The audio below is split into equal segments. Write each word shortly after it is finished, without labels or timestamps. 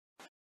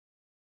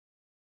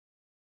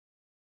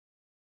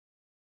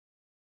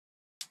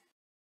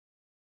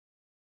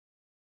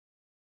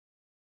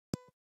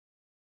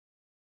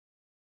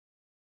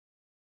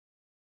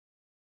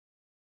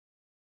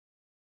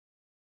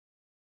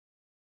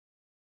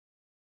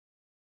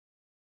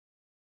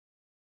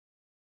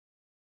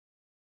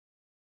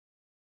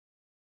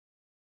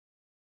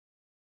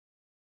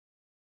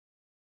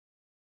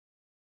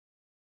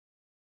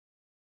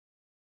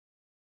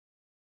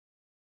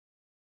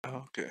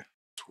Oh, okay.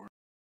 Toward.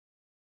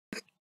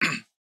 Oh,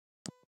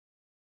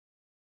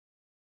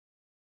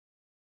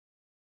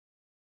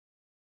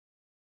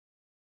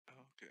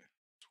 okay.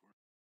 Toward.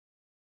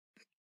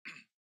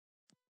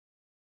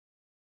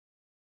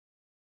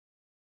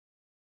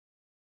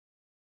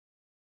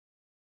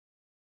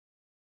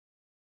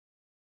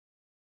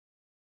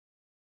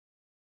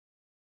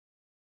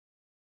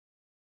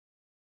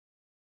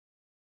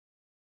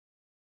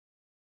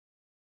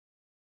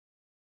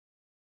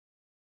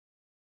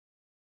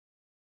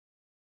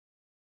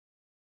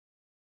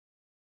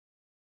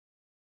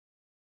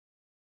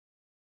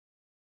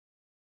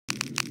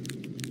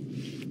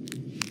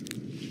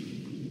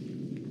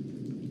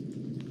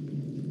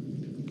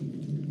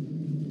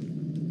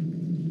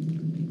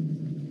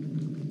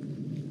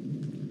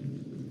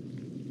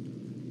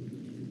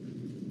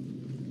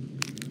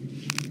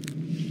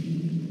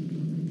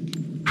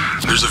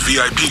 There's a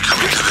VIP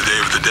coming to the Day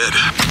of the Dead.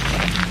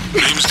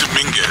 Name's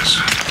Dominguez.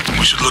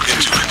 We should look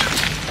into it.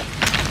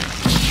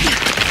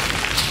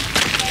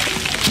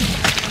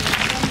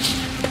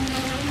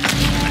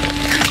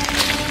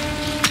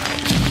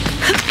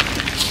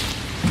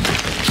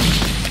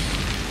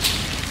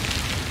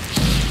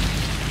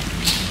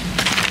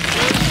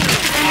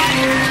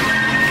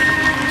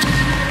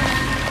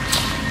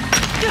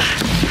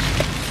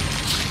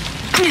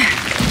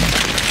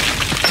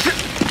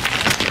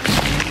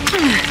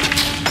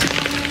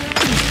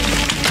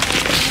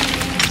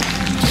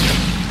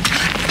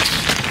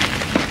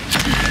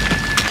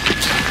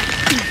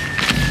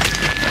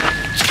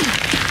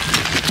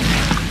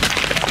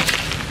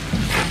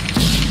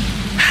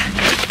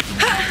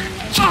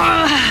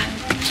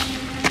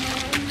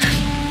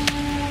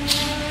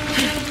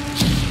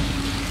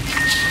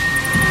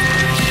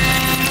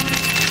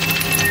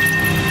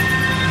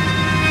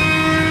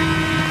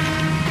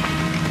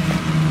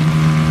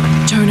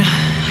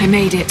 I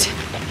made it.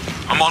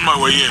 I'm on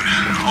my way in.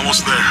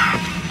 Almost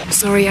there.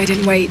 Sorry I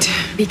didn't wait.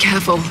 Be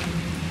careful.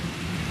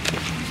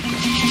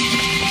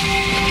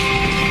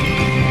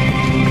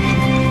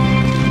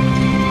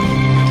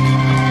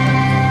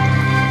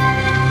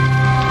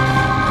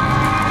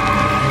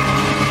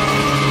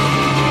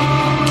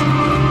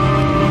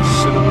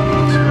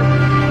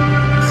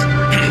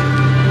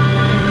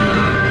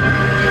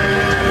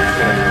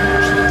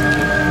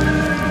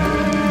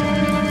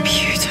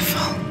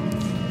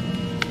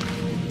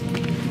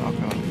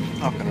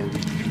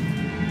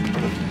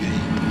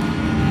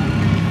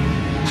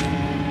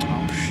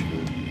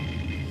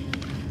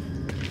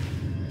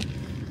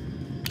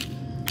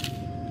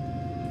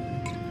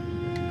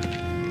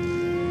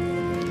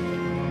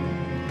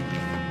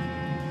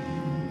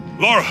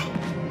 Laura!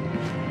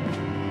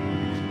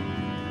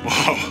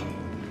 Wow.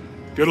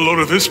 Get a load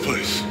of this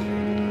place.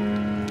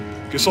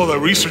 Guess all that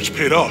research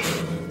paid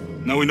off.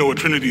 Now we know what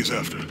Trinity is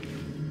after.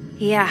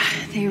 Yeah,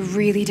 they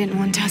really didn't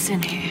want us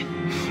in here.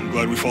 I'm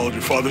glad we followed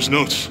your father's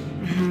notes.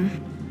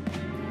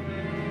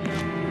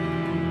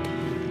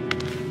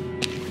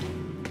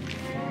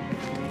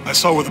 I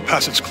saw where the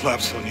passage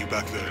collapsed on you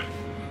back there.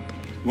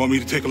 You want me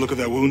to take a look at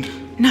that wound?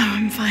 No,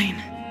 I'm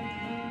fine.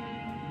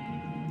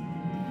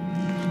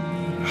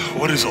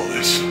 What is all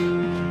this?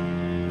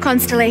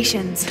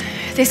 Constellations.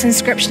 This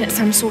inscription is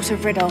some sort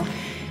of riddle.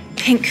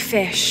 Pink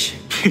fish.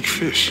 Pink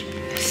fish?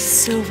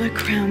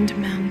 Silver-crowned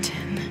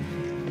mountain.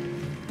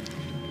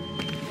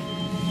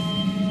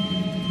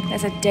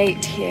 There's a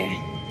date here.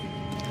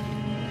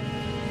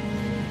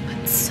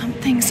 But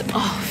something's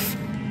off.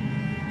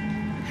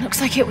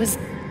 Looks like it was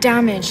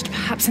damaged,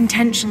 perhaps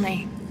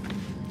intentionally.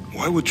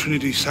 Why would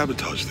Trinity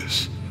sabotage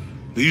this?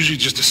 They usually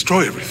just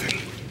destroy everything.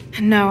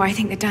 No, I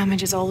think the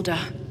damage is older.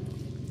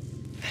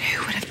 But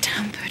who would have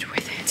tampered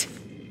with it?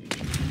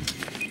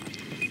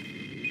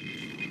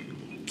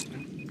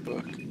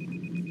 Look.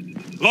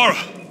 Laura!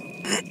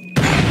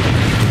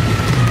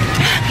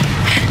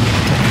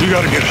 We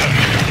gotta get out of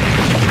here.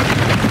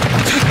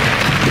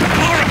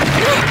 Laura!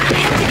 I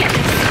have to get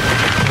this.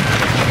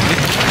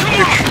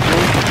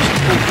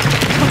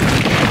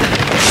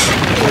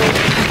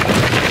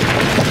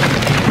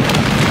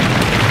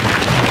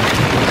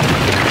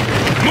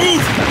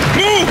 Move!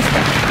 Move!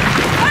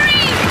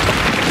 Hurry!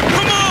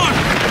 Come on!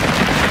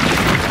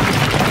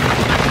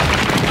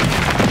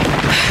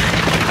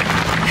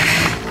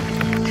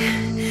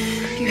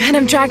 If you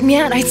hadn't dragged me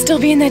out, I'd still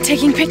be in there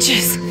taking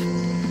pictures.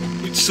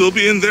 We'd still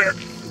be in there.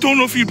 Don't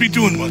know if you'd be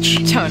doing much.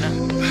 Jonah.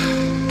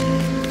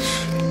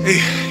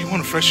 Hey, you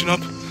want to freshen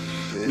up?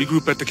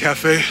 Regroup at the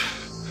cafe?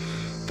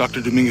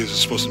 Dr. Dominguez is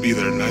supposed to be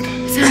there tonight.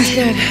 Sounds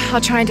good.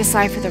 I'll try and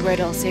decipher the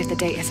riddle, see if the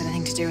date has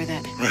anything to do with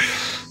it. Right.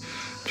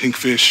 Pink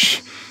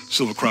fish,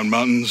 Silver Crown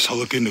Mountains, I'll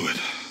look into it.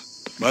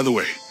 By the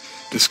way,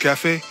 this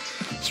cafe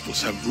is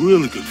supposed to have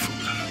really good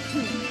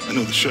food. I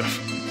know the chef.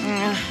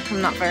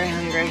 I'm not very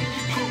hungry.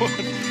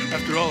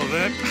 After all of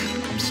that,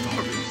 I'm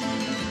starving.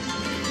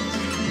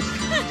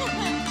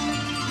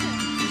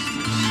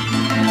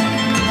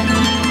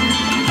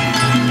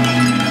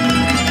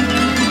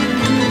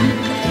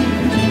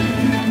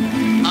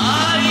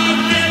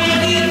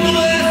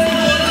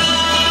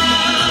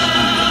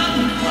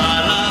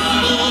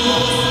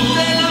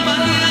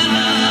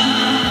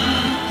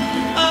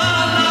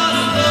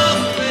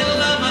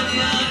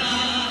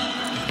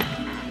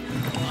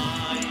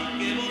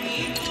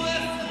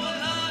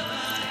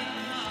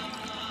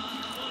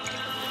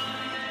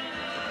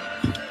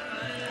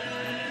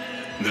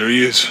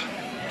 he is.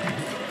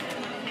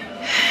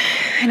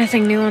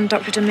 Anything new on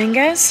Dr.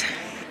 Dominguez?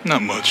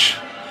 Not much.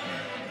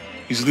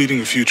 He's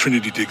leading a few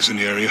Trinity digs in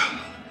the area.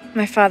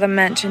 My father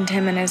mentioned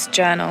him in his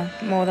journal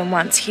more than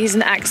once. He's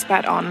an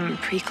expert on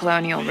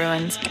pre-colonial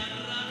ruins.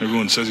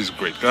 Everyone says he's a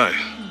great guy.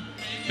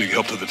 Big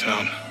help to the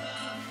town.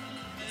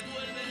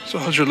 So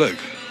how's your leg?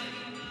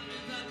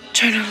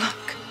 Jonah,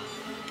 look.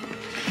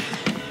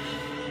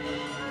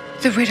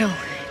 The riddle.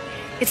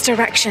 Its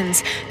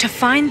directions. To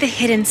find the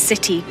hidden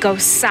city, go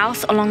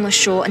south along the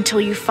shore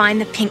until you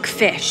find the pink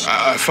fish.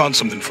 I found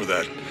something for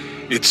that.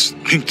 It's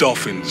pink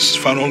dolphins,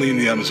 found only in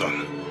the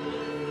Amazon.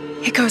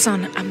 It goes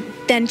on.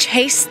 Then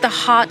chase the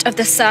heart of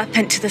the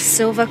serpent to the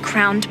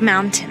silver-crowned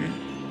mountain.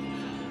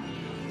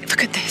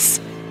 Look at this.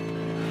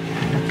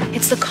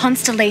 It's the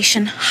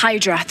constellation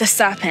Hydra, the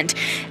serpent.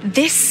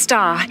 This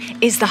star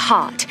is the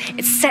heart.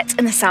 It's set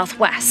in the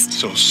southwest.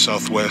 So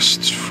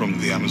southwest from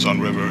the Amazon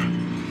River.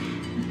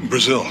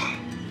 Brazil.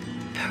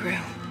 Peru.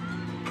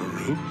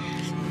 Peru?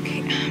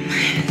 Okay,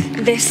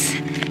 this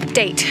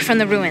date from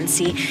the ruins,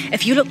 see?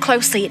 If you look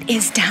closely, it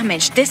is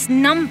damaged. This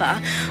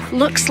number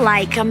looks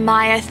like a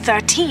Maya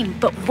 13,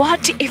 but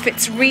what if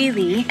it's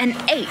really an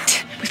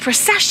 8? With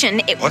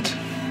precession, it... What?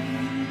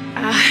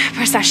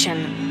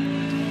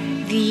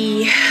 Precession.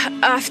 The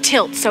Earth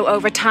tilts, so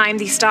over time,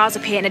 these stars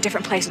appear in a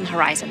different place on the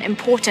horizon.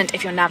 Important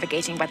if you're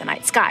navigating by the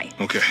night sky.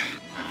 Okay.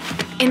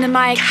 In the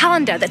Maya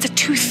calendar, that's a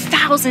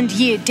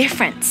 2,000-year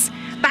difference.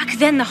 Back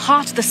then, the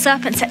heart of the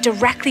serpent set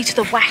directly to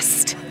the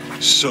west.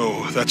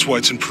 So, that's why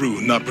it's in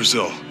Peru, not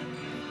Brazil.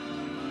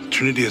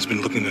 Trinity has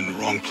been looking in the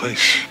wrong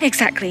place.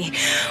 Exactly.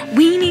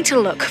 We need to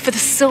look for the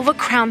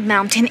silver-crowned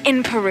mountain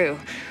in Peru.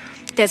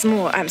 There's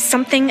more.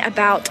 Something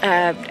about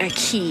a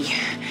key.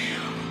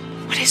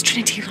 What is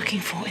Trinity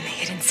looking for in the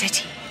hidden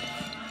city?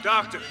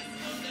 Doctor,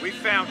 we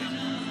found it.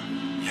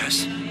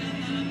 Yes.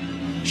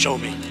 Show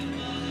me.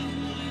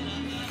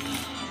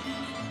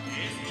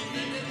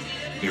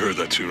 You heard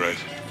that too, right?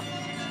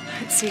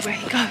 Let's see where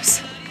he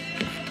goes.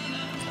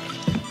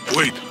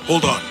 Wait,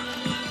 hold on.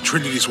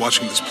 Trinity's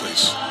watching this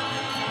place.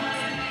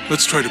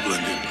 Let's try to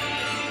blend in.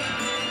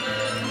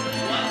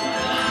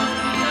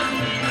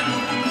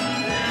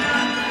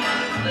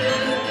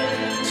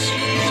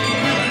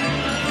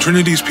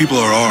 Trinity's people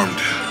are armed.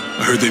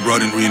 I heard they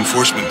brought in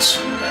reinforcements.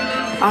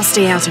 I'll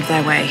stay out of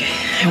their way.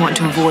 I want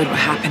to avoid what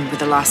happened with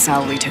the last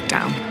cell we took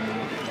down.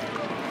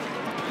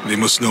 They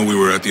must know we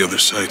were at the other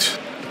site.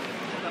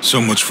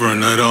 So much for a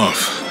night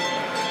off.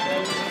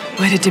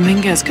 Where did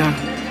Dominguez go?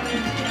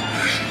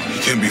 He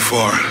can't be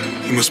far.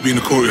 He must be in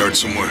the courtyard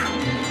somewhere.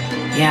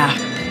 Yeah.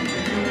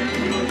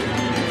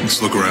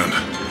 Let's look around.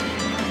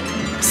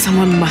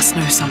 Someone must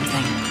know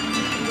something.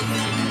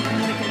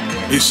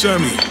 Hey,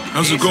 Sammy,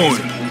 how's it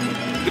going?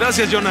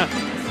 Gracias, Jonah.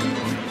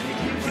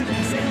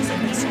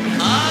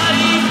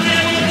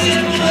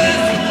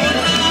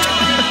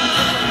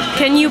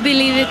 Can you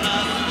believe it?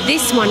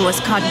 This one was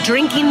caught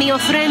drinking the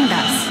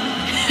ofrendas.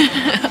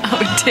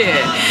 Oh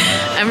dear.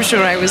 I'm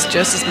sure I was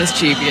just as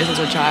mischievous as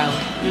a child.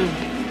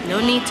 No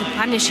need to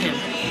punish him.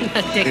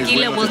 The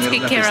tequila will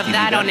take care of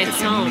that on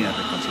its own.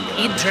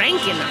 He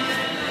drank enough.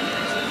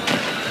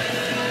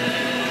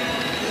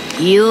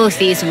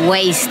 Youth is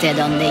wasted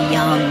on the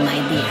young,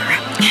 my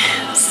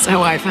dear.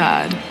 So I've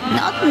heard.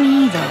 Not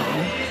me,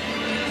 though.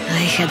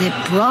 I had a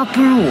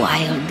proper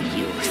wild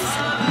youth.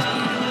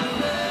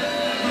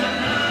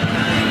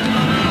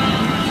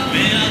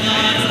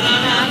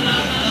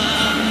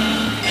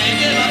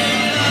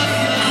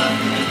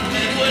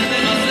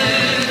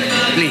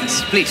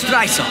 Please,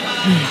 try some.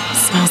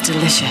 Smells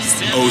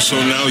delicious. Oh, so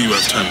now you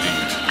have time to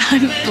eat.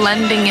 I'm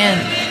blending in.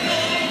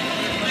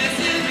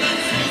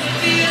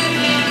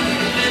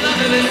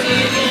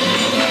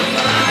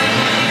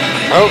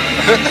 Oh.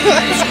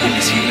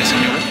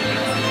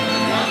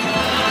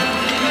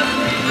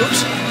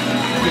 Oops.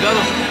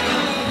 Cuidado.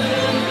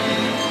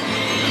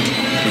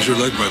 How's your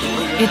leg, by the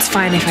way? It's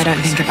fine if I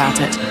don't think about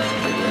it.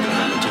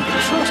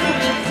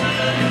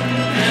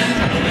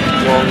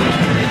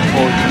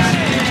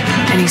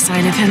 Any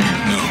sign of him?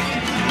 No.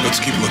 Let's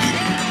keep looking.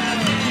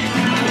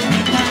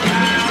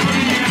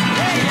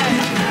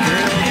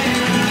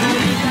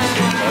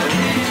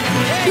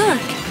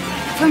 Look,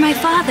 for my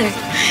father.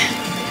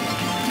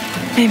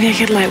 Maybe I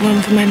could light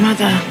one for my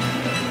mother.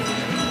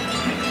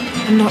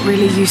 I'm not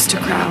really used to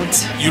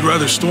crowds. You'd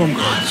rather storm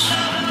guards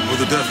or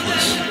the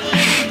deathless?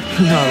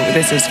 No,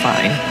 this is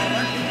fine.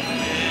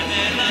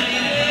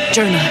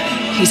 Jonah,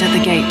 he's at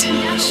the gate.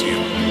 I see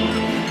him.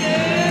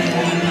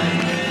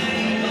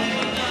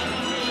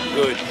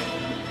 Good.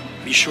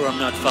 Be sure I'm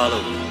not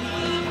followed.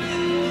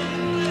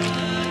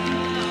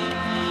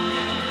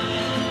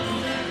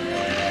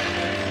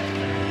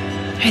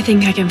 I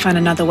think I can find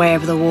another way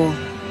over the wall.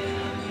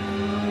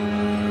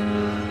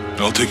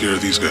 I'll take care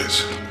of these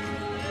guys.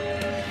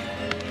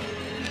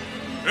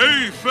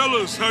 Hey,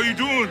 fellas, how you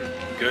doing?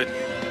 Good.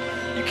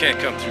 You can't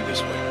come through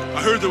this way.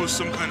 I heard there was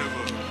some kind of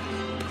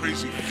a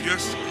crazy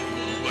fiesta,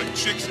 like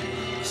chicks in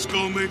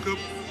skull makeup.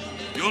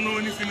 Y'all know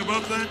anything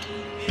about that?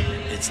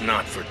 It's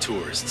not for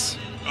tourists.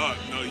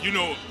 No, you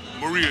know,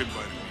 Maria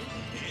invited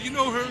me. You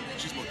know her?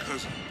 She's my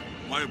cousin.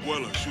 My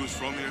abuela, she was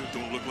from here,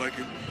 don't look like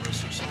it.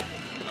 Rest her soul.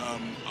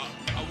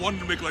 I wanted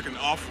to make like an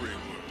offering.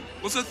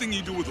 What's that thing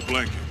you do with the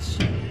blankets?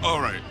 All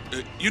right,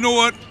 you know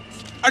what?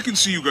 I can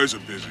see you guys are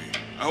busy.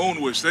 I won't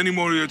waste any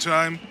more of your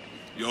time.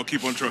 Y'all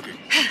keep on trucking.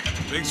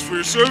 Thanks for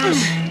your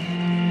service.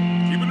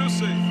 Keeping us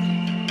safe.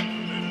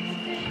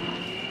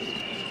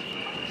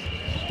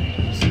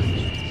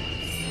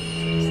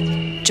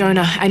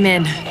 Jonah, I'm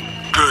in.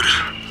 Good.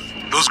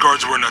 Those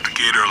guards weren't at the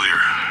gate earlier.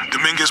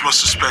 Dominguez must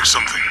suspect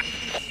something.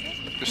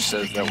 Just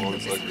says that while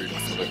he's like reading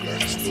for the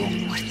guards still.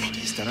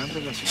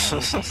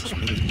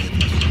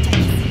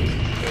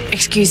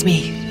 Excuse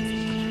me.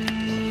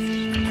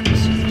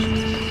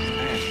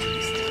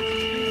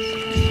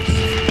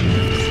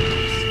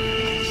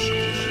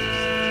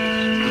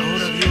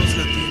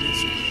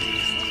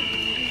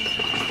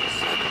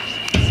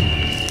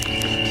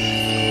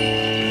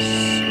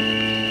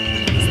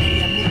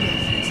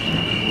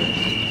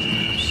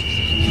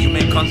 You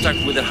make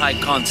contact with the High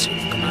Consul,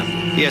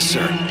 Commander. Yes,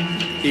 sir.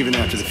 Even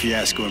after the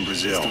fiasco in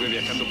Brazil.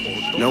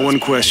 No one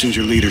questions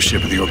your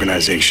leadership of the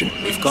organization.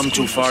 We've come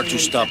too far to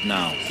stop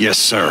now. Yes,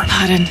 sir.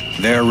 Pardon?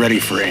 They're ready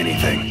for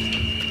anything.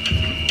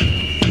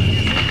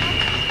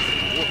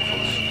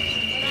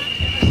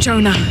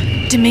 Jonah,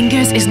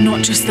 Dominguez is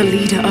not just the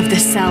leader of the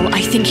cell.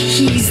 I think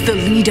he's the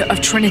leader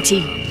of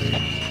Trinity.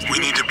 We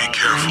need to be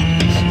careful.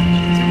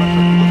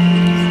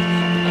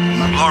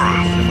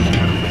 Laura.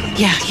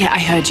 Yeah, I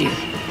heard you.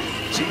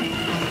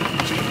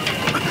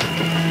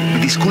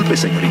 Disculpe,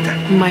 señorita.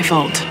 My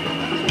fault.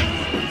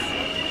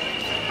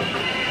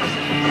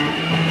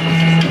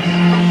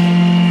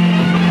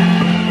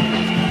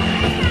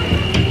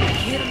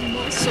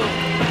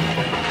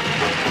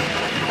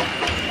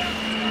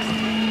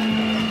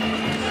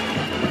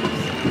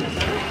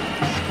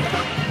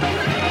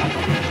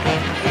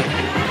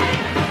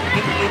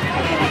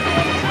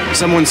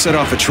 Someone set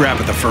off a trap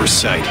at the first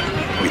site.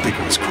 We think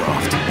it was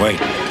Croft. Wait,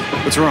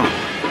 What's wrong?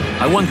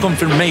 I want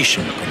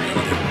confirmation,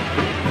 Commander.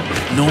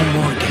 No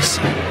more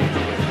guessing.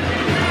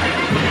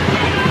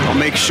 I'll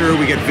make sure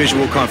we get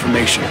visual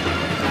confirmation.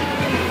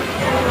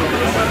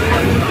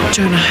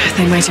 Jonah,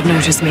 they might have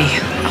noticed me.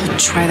 I'll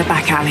try the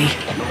back alley.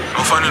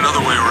 I'll find another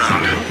way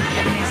around.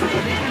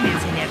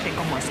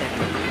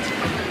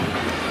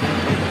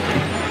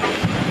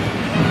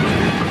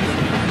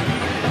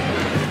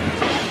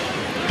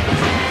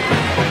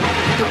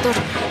 Doctor,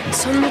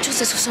 son muchos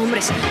de sus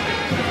hombres.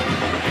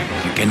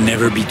 You can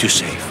never be too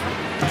safe.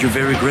 You're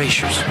very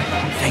gracious.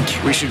 Thank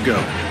you. We should go.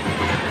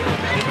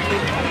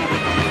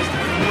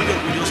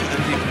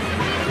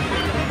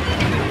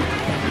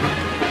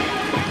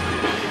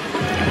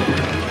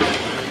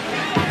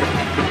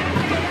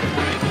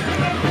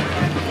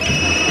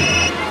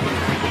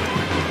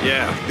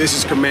 Yeah, this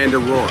is Commander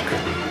Rourke.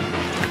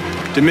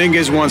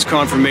 Dominguez wants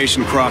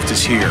confirmation Croft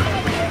is here.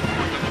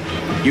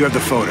 You have the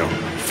photo.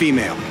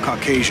 Female,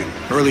 Caucasian,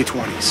 early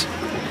 20s.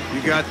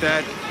 You got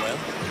that? Well?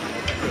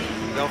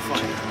 They'll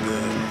find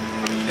her.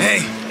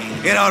 Hey,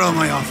 get out of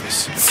my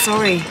office.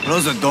 Sorry.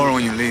 Close the door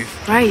when you leave.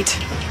 Right.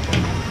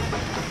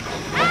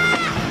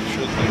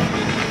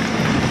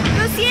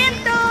 ¡Lo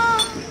siento!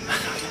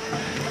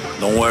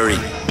 Don't worry.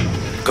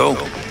 Go,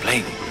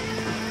 play.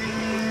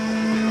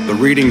 The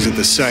readings at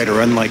the site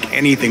are unlike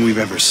anything we've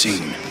ever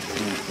seen.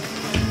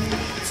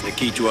 It's the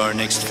key to our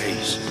next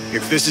phase.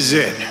 If this is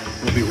it,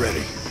 we'll be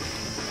ready.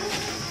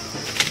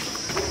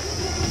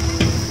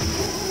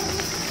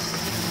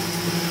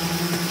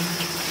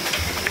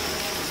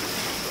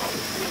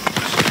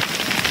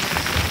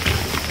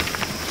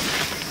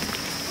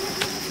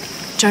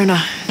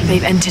 Jonah,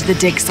 they've entered the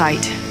dig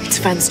site. It's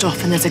fenced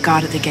off and there's a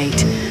guard at the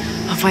gate.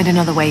 I'll find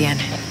another way in.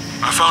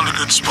 I found a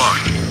good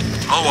spot.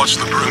 I'll watch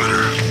the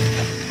perimeter.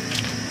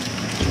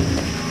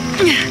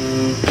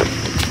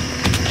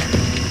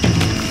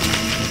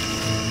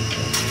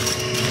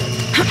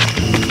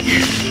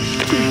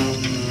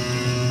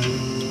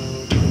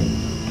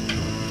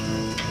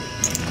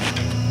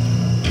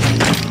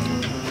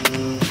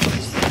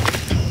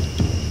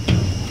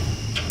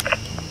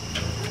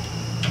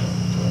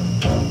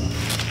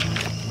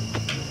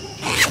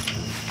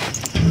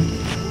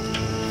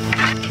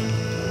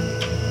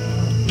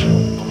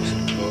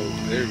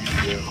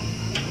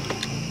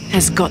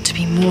 There's got to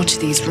be more to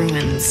these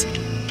ruins.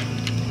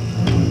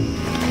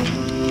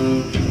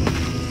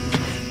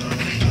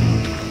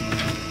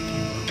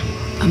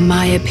 A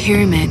Maya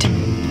pyramid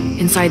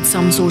inside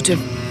some sort of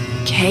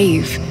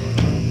cave.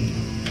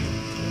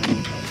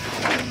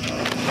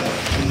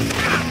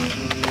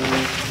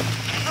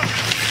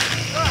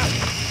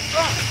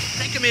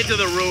 Take him into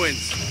the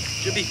ruins.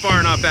 Should be far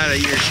enough out of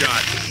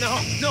earshot.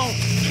 No,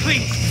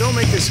 please. Don't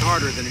make this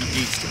harder than it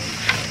needs to be.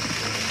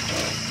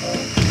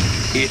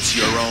 It's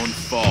your own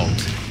fault.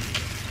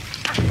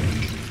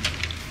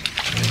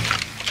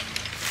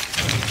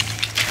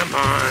 Come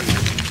on,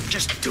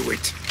 just do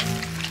it.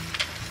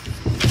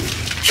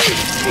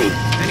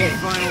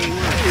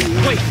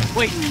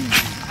 Wait.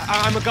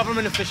 I'm a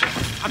government official.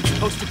 I'm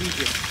supposed to be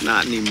here.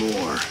 Not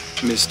anymore,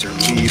 Mr.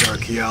 Lead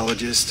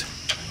Archaeologist.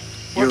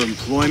 Your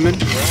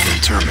employment has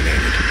been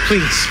terminated.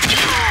 Please.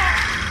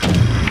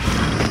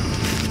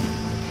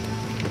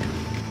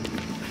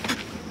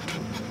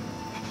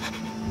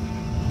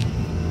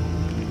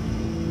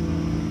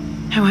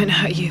 I won't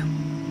hurt you.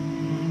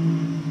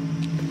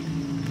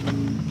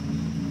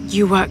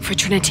 You work for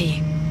Trinity.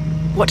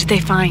 What did they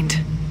find?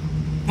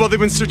 Well, they've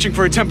been searching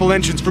for a temple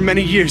entrance for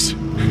many years.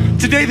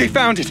 Today they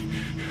found it.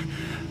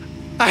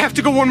 I have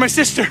to go warn my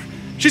sister.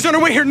 She's on her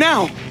way here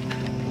now.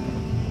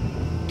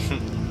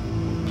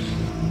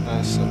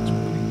 That sucks.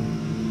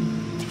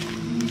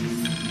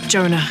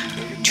 Jonah,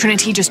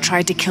 Trinity just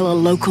tried to kill a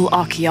local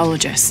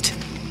archaeologist.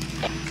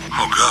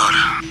 Oh, God.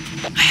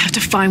 I have to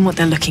find what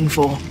they're looking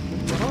for.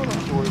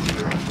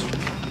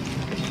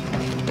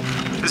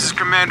 This is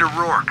Commander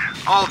Rourke.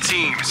 All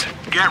teams,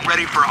 get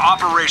ready for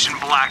Operation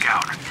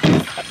Blackout.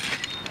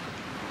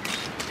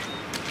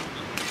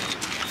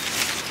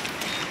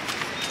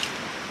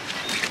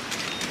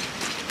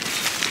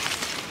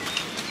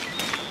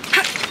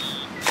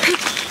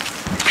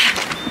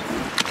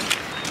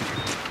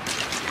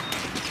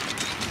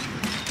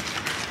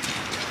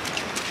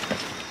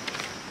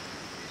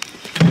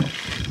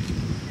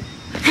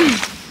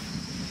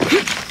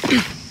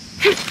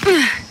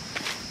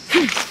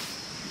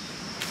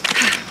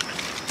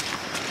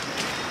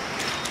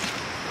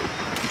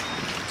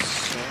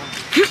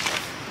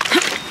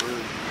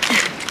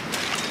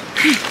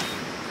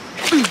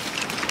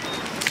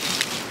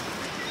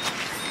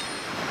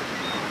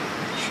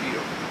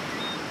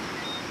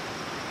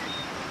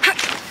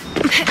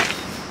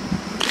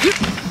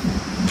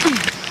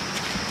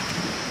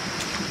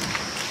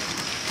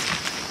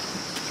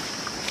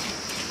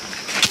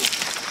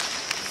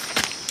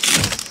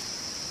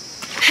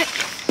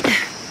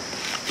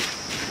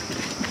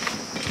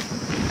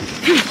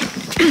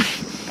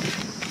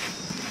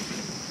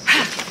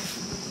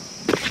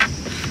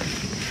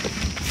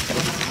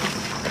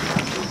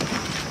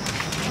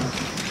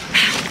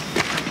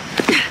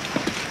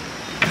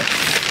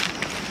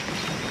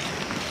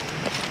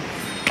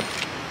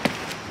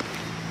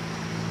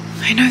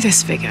 I know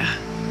this figure.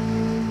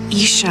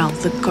 Ishel,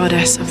 the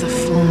goddess of the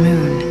full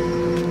moon.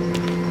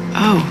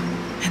 Oh,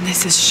 and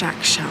this is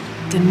Shakshal,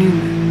 the new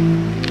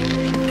moon.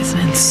 There's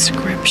an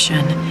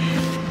inscription.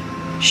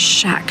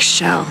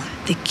 Shakshal,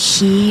 the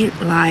key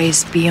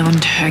lies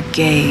beyond her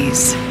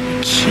gaze.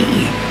 The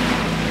key.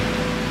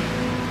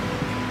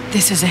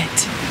 This is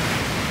it.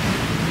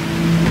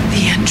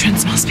 The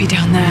entrance must be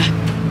down there.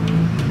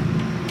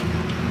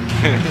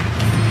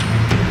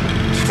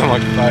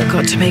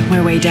 Got to make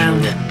my way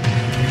down.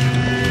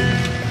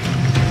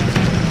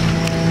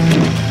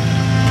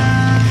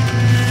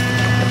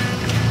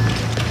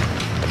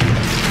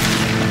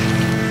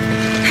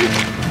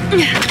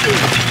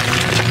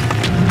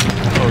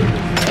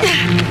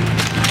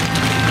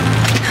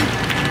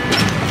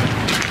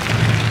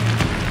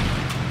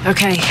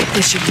 Okay,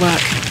 this should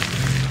work.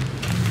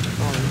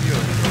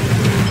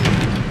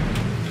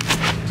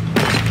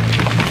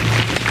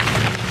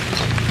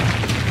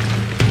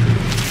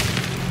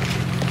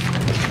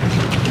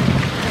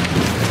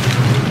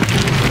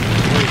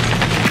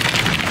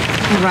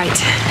 All right.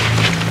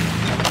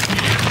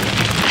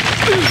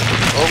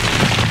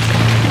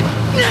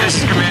 This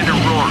is Commander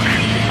Rourke.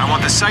 I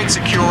want the site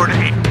secured.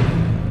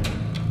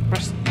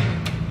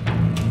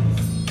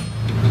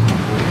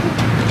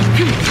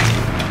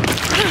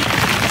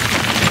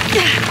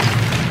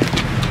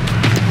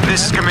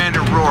 This is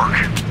Commander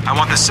Rourke. I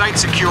want the site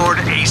secured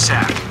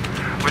ASAP.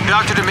 When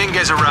Dr.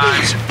 Dominguez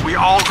arrives, we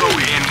all go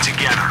in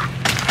together.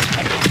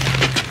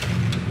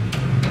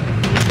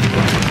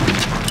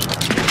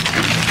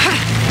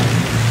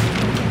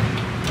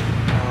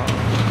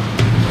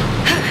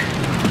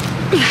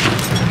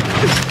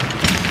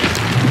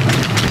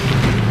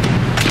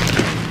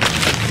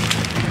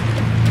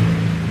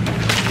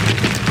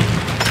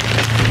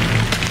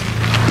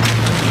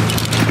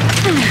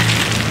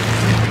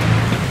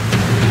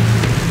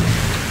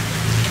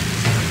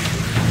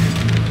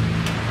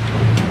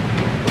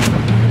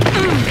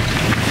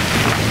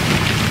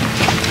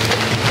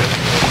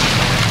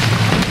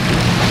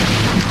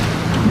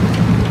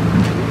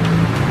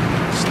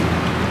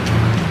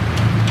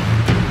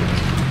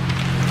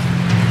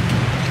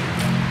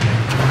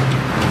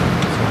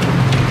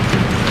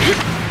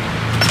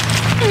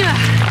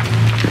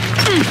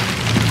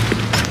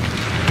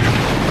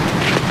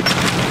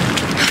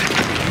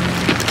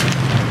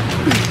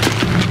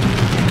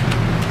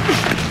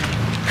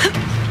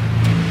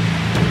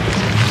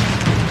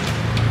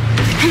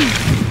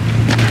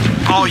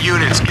 All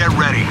units, get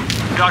ready.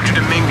 Dr.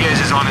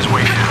 Dominguez is on his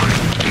way down.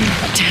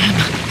 Damn,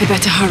 I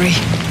better hurry.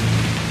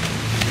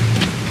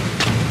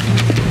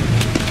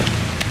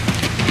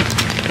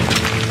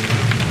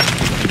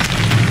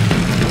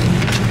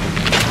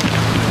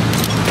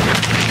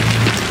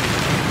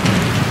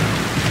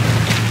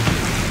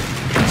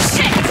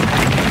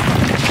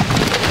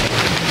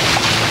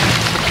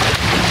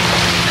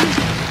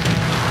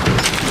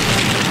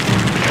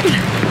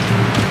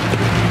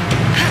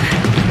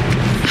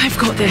 I've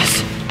got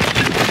this.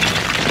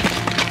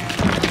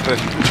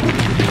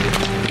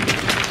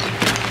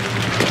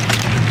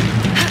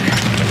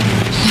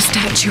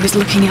 was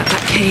looking at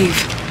that cave.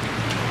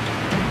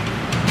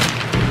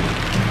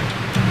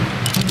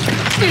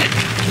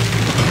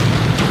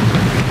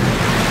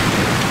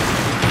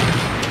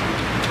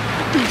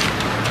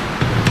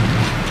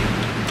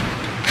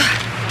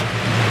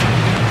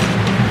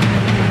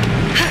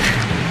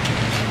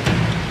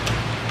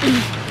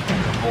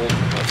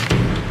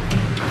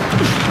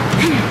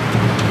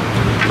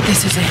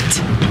 This is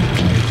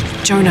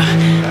it. Jonah,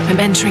 I'm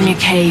entering a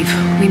cave.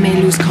 We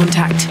may lose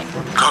contact.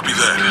 Copy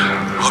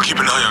that. I'll keep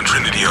an eye on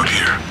Trinity out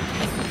here.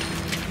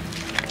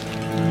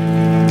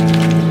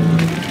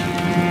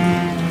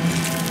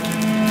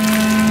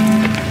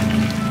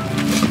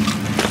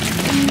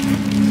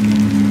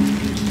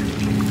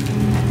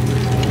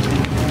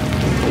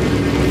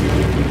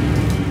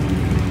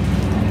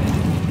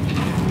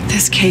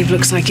 This cave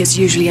looks like it's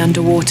usually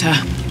underwater.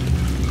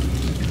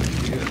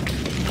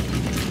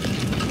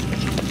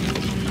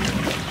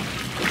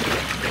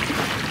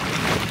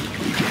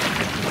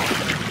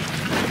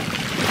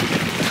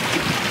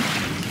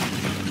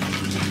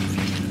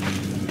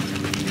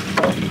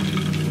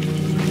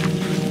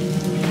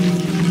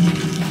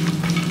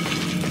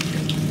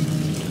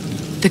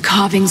 The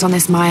carvings on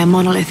this Maya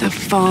monolith are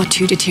far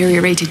too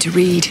deteriorated to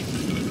read.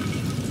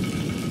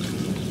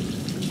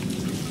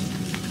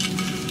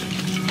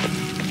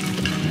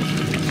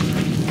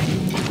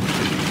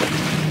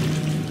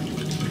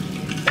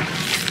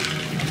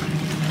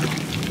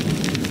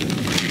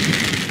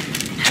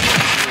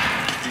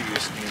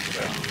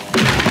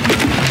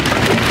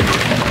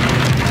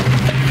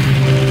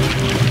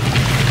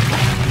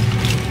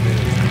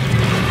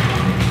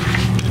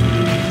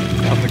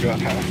 About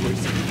halfway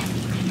through.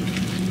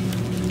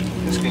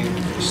 This game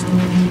is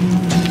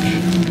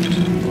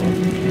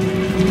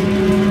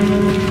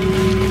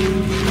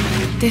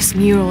This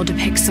mural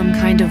depicts some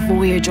kind of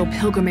voyage or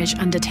pilgrimage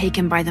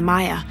undertaken by the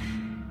Maya.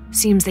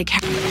 Seems they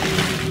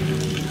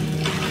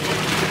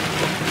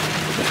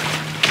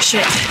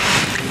Shit.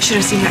 Should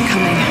have seen that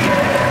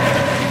coming.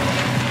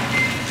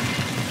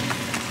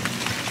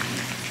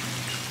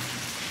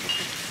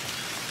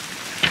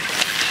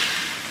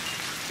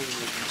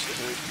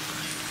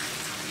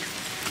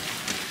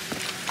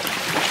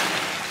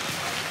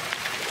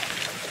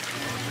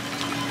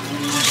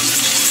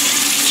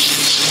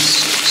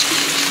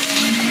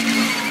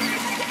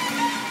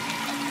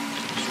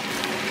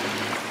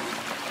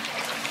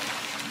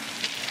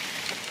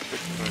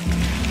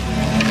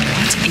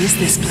 What is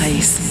this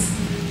place?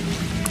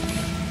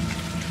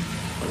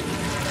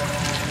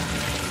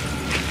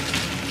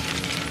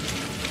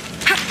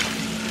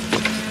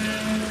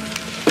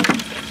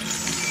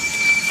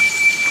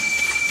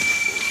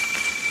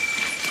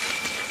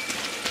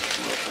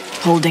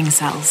 Holding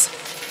cells.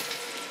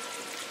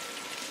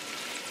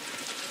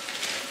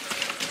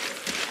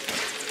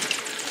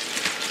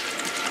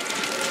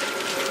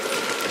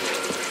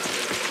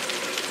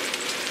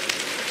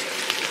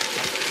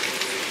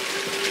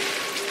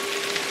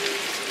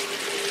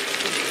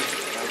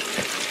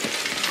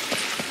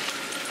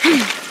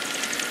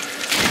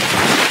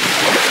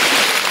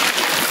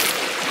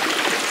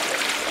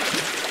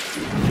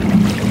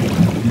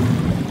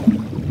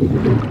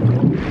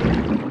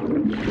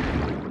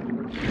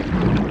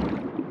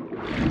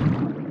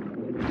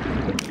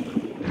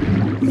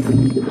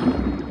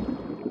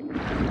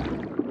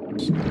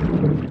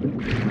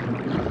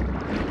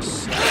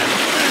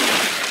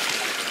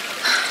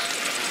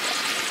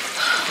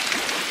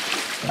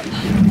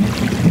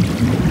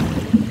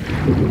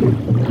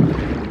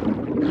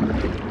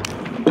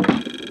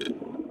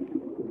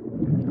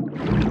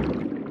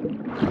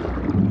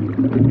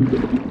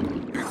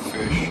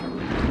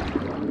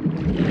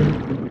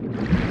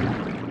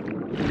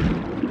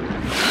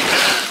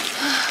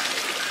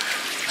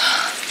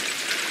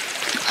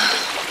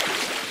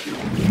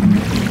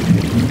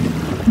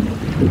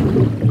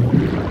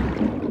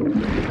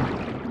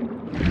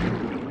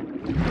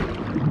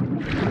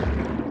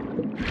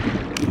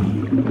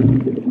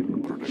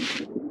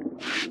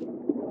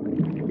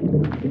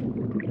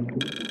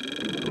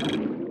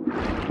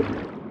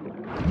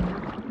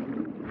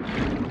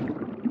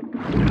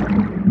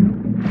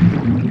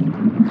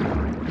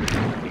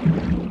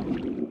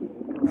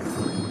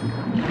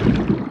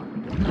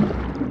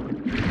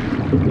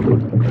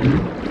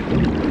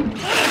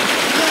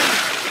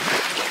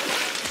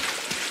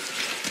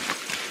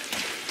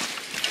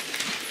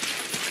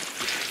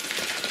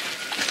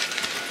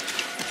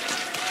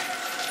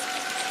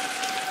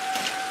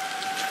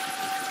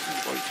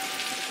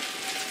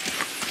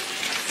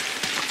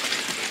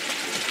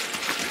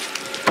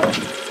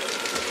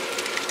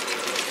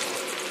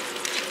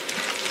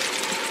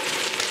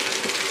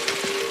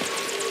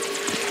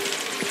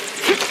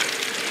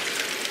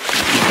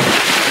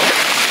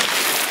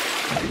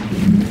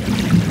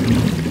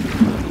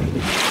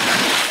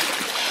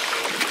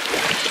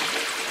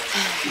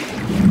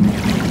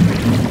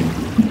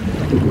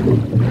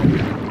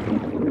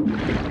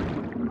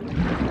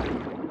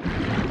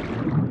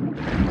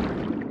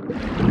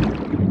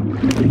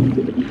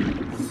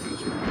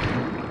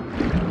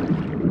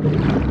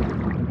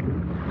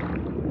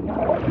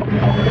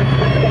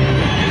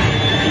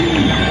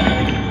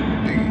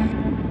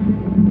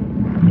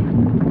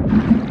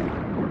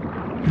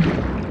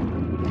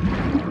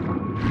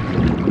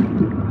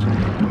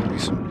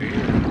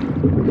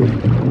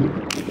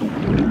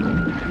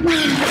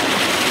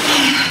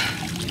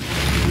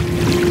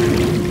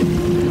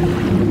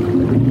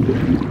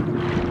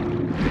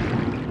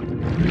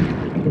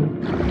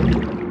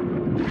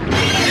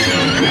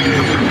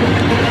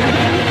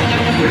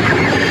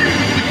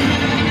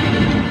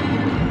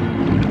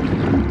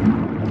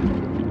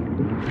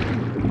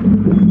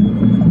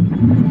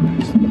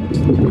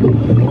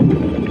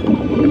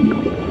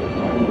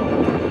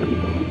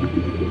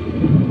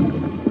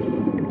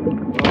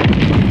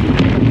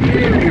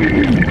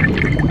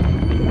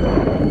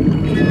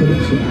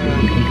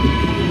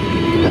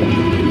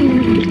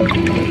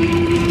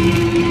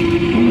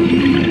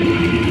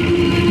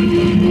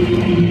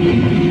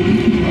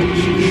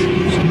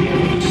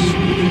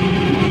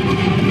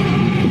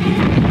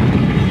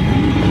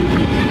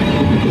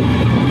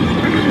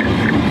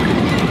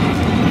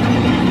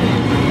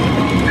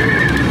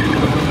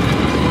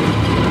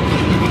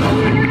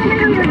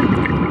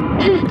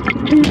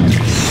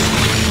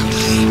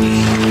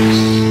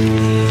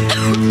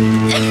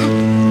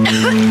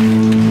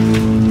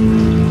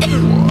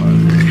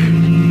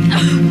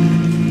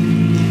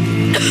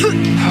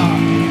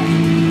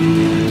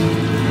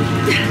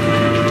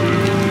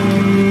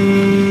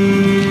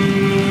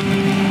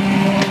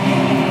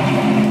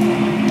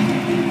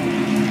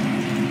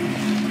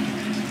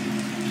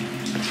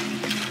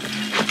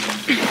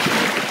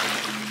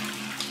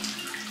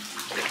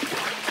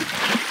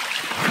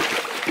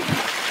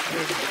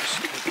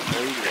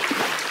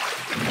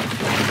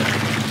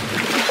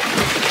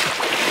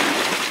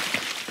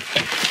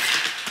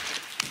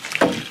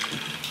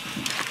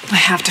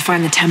 have to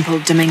find the temple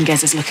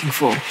Dominguez is looking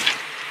for.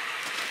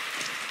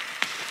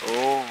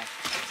 Oh.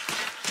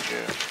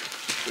 Yeah.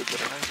 Good,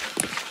 very nice.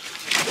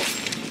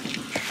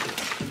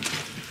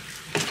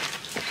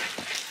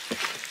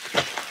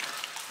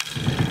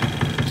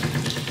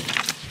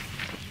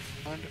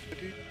 Mind if I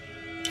do?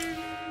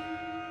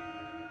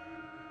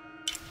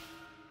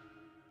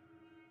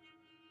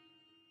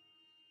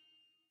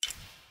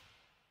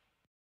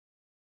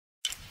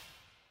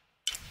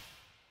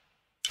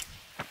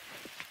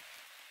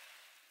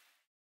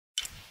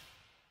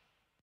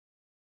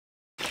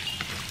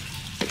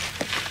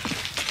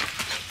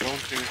 Don't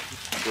think we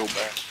can go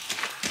back.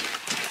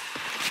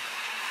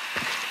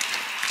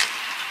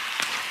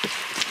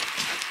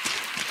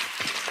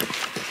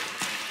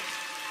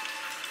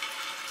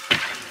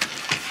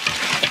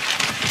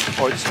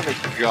 Oh, I just had a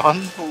gun?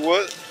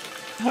 What?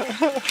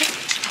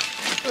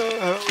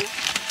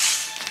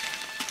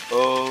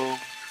 Oh.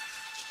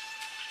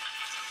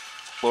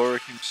 Laura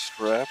came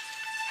strapped.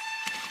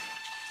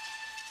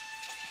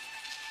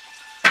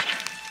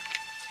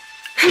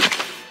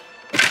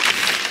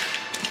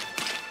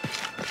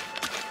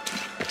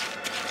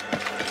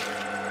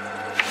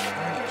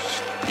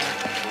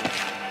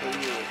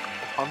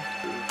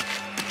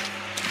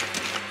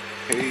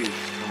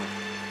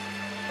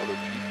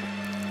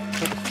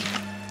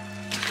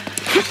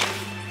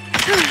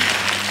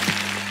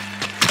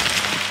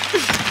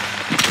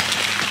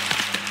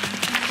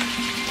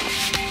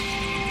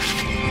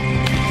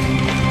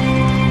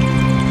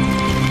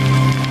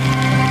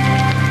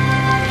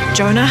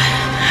 Jonah,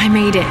 I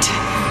made it.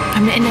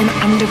 I'm in an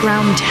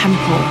underground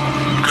temple.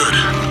 Good.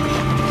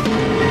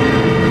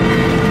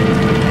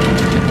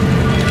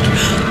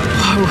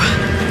 Whoa.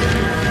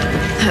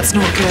 That's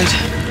not good.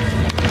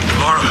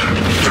 Lara,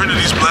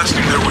 Trinity's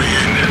blasting their way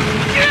in.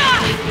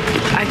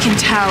 I can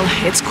tell.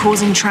 It's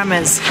causing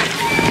tremors.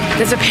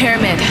 There's a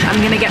pyramid.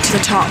 I'm gonna get to the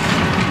top.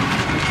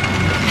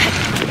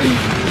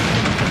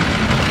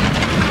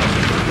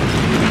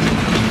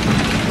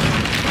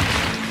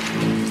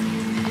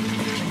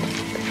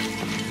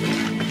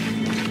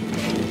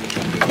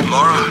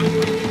 Lara,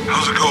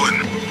 how's it going?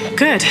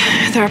 Good.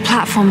 There are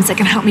platforms that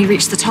can help me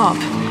reach the top.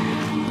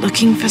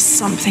 Looking for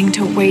something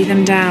to weigh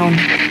them down.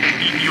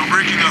 You're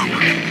breaking up.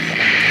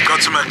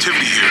 Got some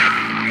activity here.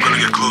 I'm gonna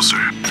get closer.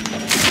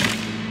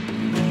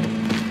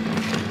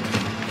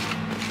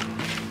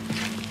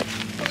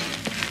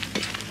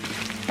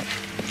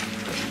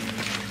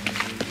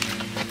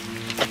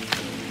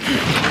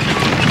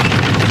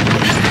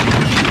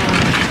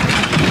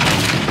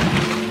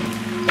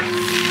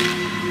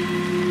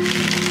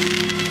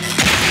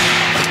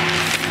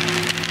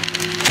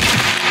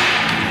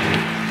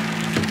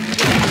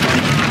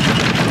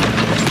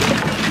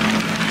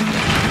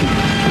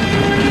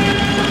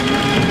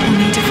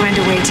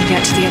 To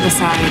get to the other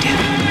side.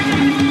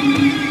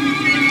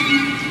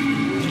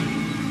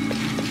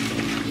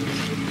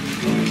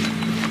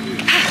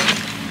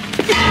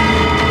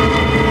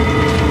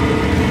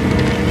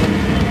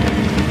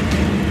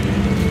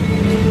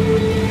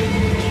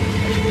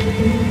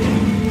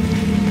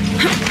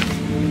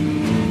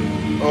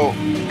 Oh.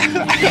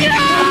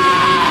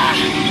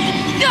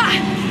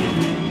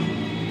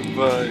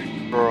 But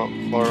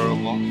far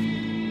along.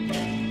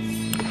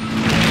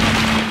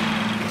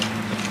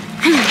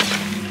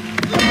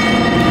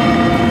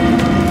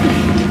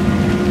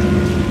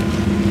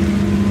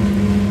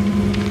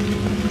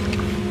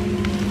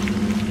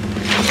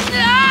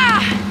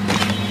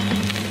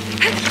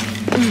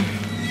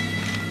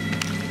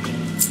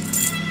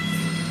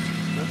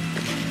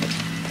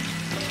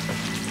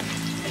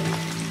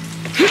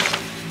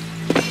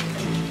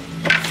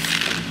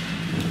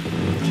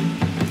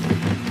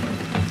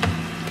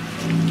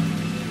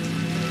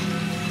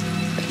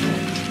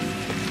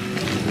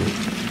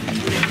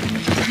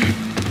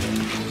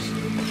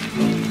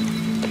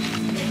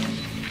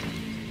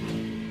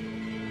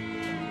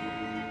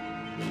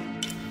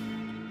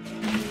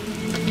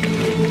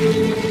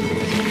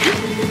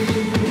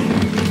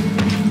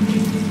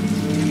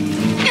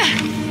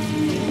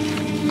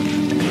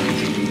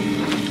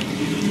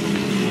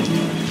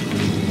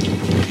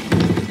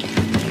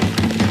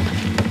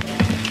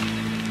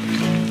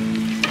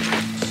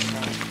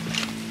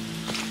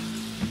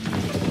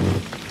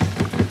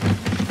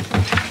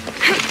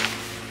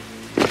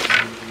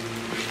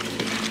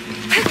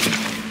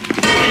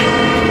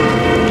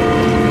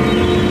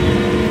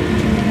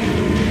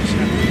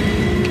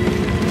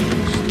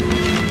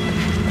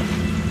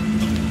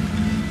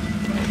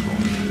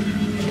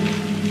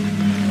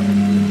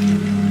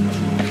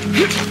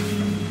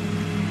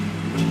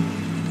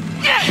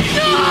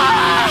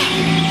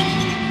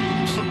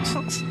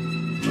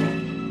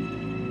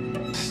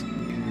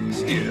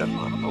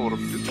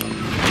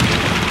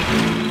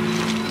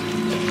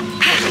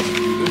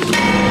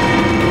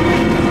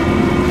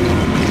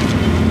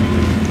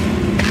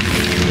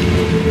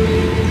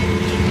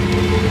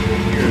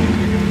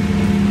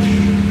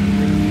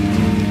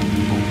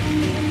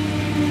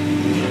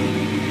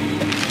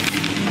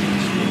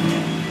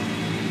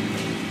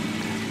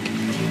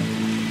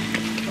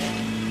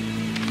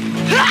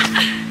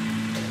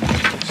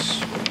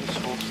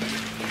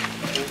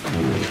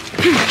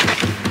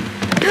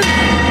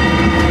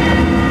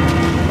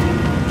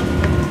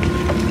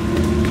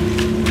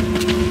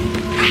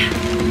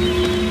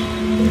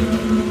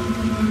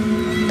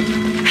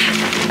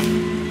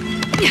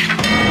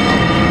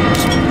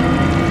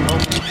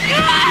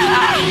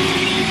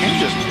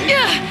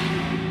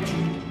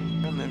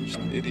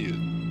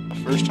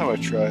 First time I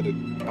tried it,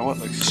 I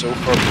went like so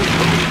far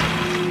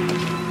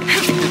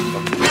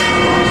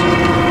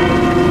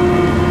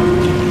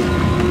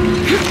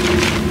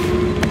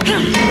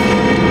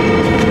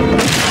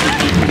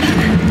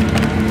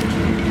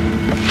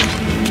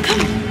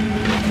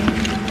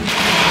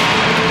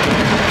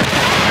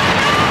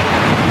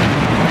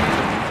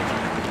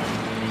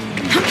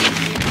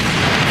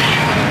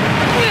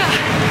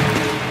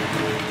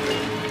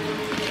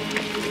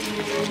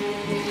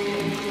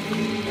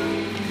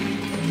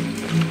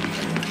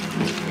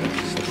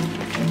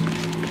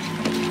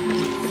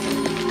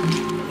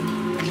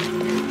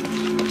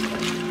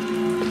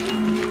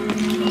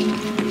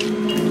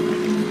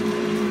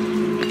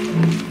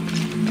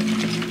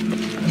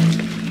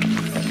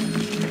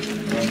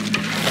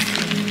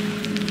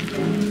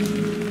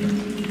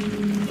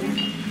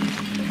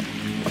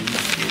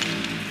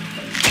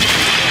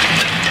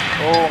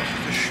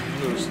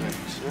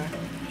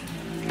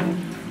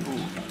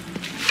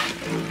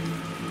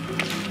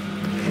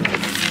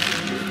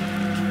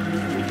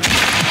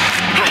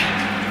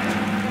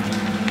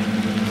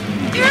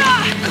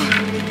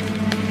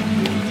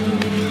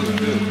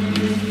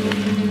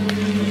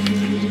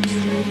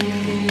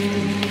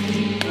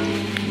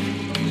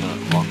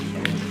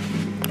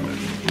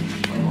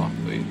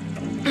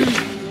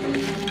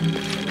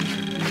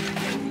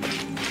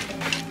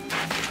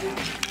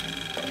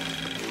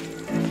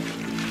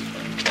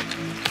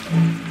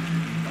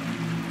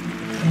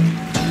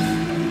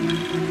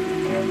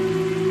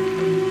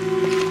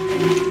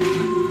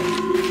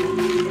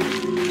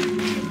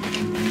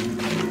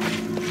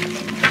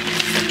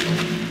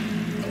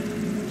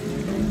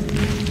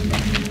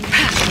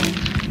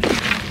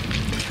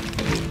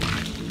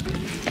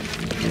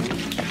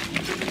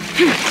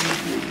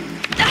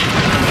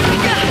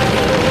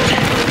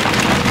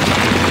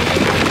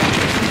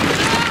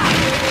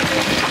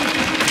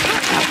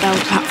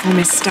Platform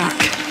is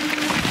stuck.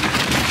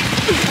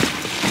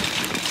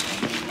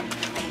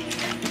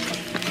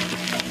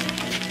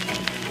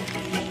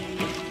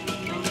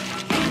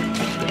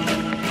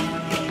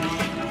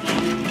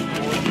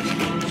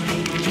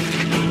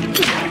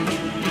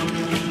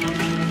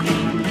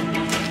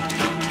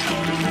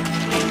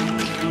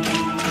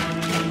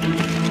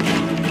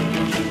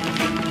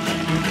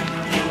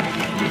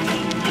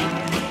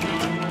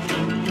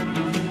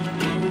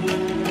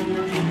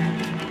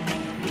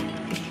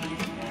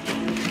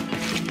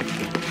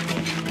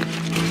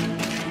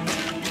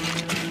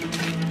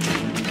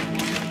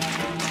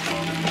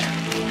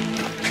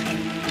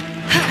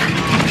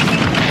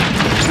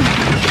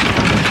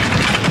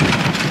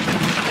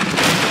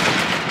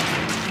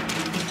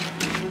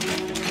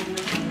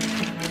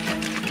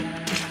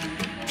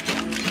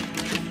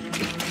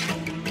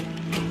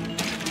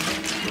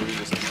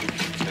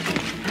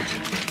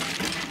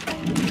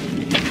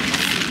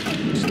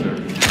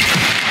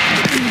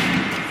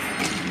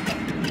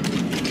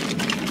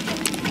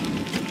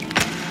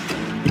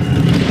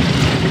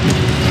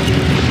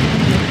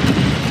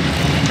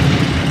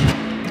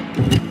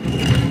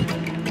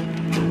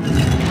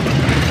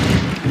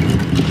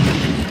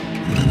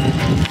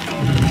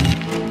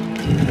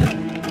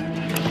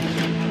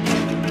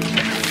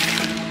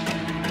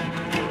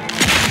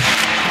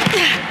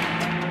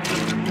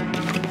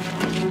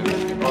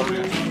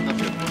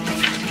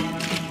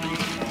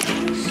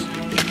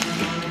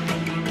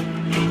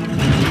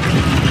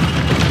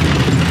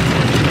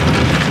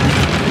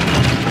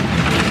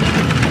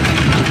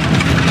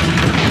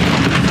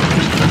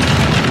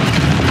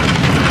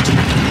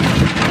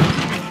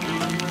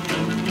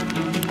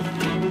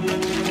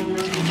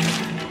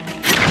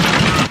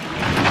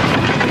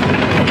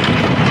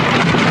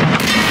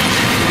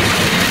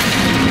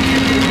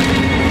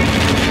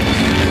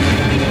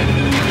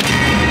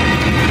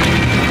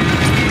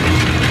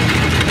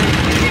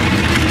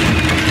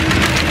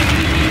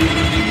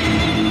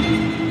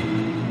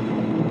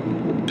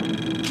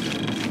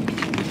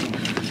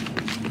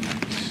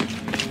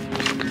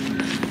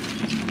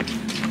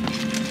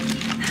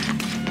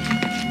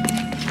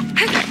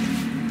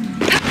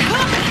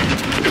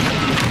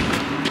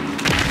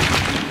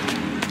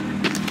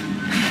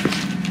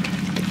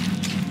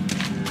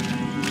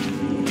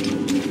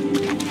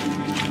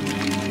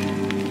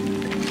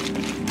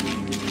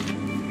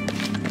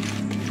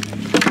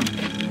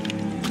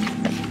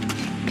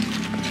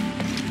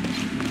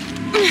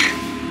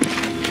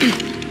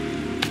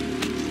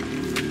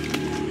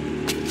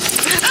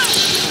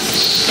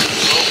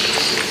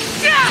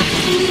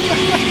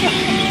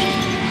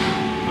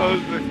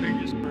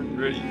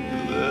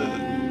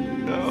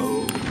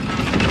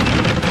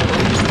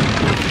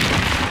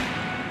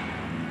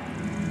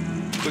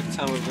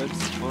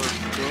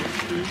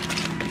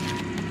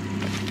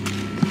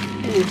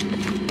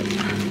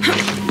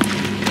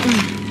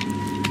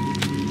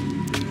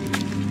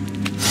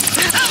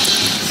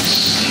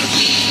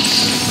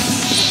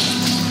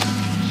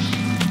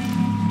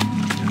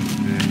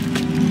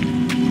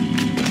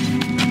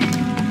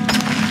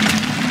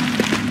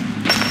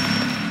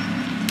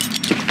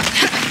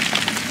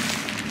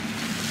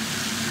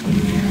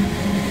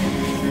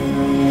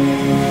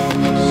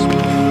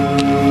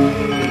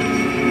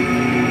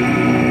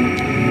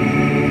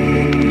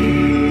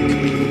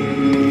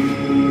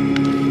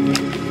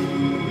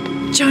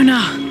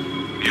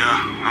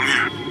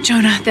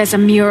 There's a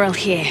mural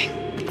here.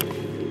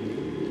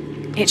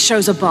 It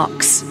shows a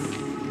box.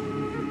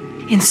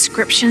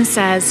 Inscription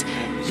says,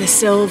 "The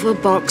silver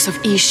box of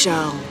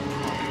Ishal."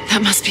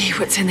 That must be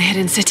what's in the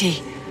hidden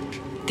city.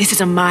 This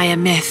is a Maya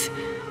myth.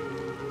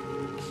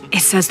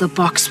 It says the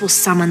box will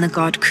summon the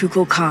god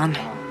Kukulkan.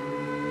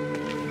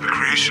 The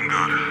creation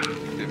god.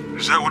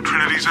 Is that what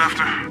Trinity's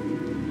after?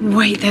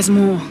 Wait, there's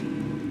more.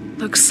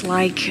 Looks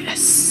like a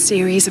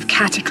series of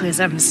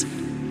cataclysms.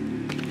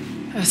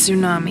 A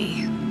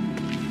tsunami.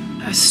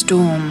 A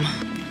storm.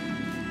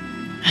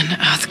 An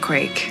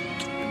earthquake.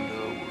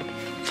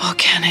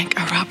 Volcanic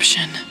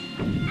eruption.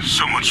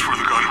 So much for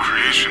the god of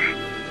creation.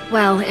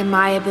 Well, in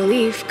Maya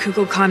belief,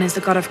 Kukulkan is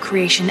the god of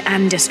creation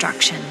and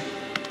destruction.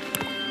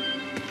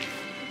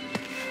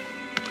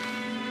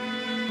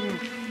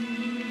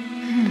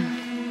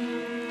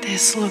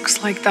 This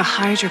looks like the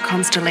Hydra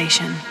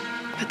constellation,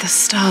 but the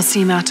stars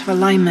seem out of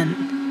alignment.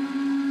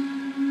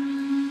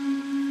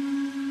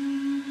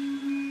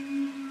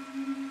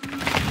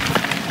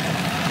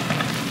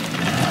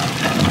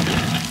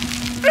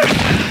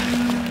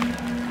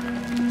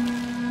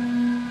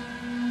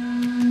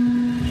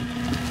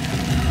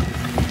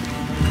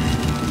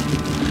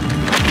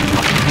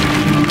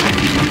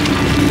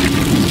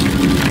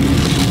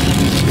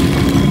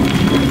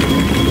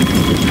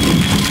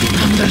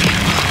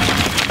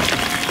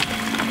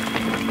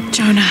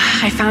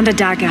 I found a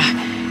dagger.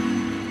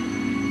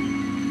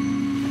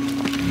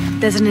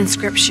 There's an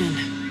inscription.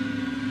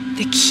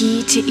 The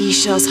key to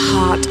Ishal's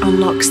heart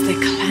unlocks the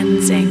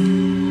cleansing.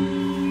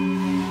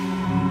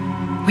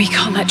 We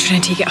can't let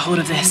Trinity get hold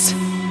of this.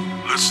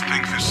 Let's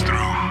think this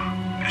through.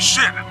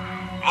 Shit!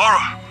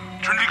 Lara,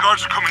 Trinity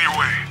guards are coming your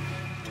way.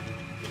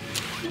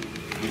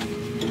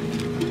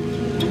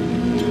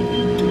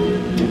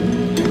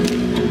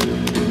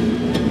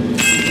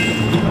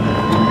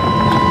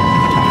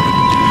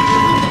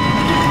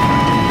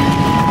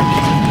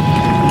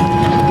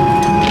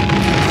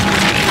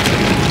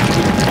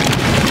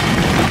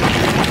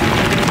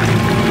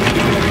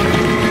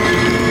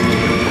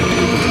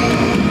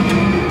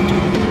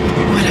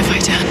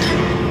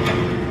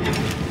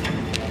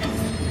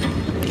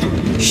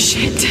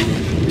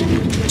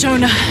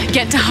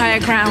 Get to higher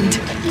ground.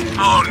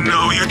 Oh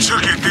no, you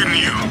took it, didn't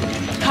you?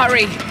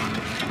 Hurry.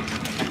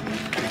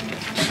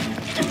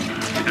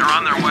 They're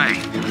on their way.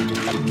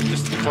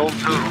 Who?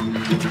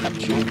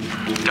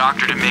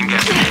 Dr.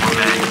 Dominguez and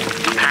Romb.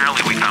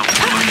 Apparently we found what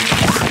we're looking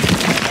for.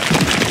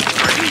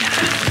 Great.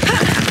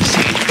 The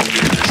siege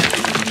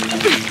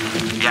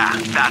begins. Yeah,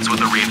 that's what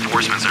the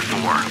reinforcements are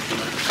for.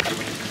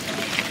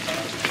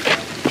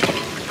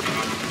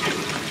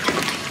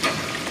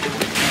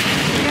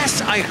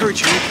 Yes, I heard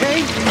you,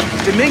 okay?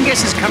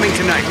 Dominguez is coming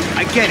tonight.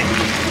 I get it.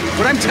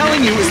 What I'm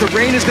telling you is the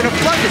rain is gonna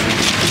flood it.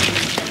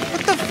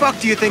 What the fuck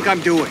do you think I'm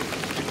doing?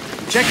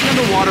 Checking on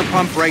the water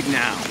pump right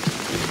now.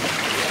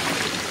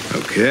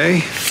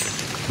 Okay.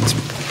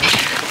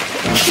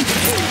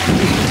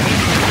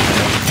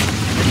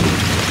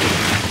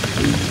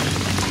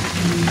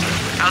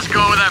 How's it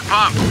going with that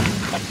pump?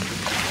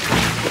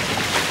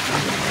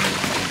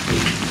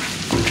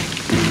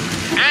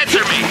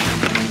 Answer me!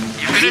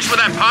 You finished with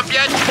that pump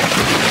yet?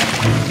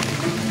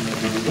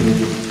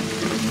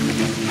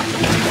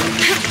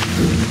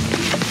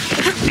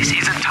 This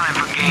isn't time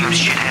for games,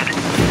 shithead.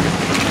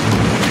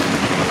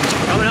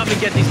 Come and help me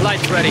get these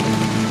lights ready.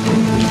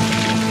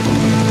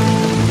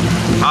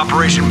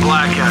 Operation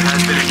Blackout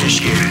has been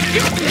initiated.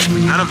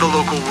 None of the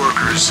local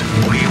workers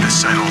leave the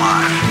site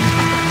alive.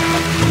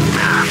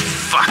 Ah,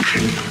 fuck.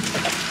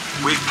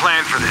 We've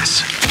planned for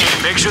this.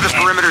 Make sure the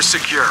perimeter's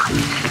secure.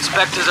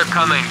 Inspectors are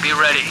coming. Be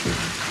ready.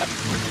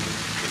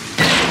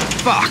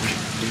 Fuck.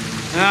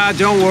 Ah,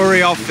 don't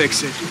worry, I'll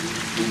fix it.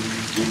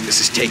 This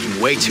is taking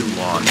way too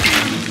long.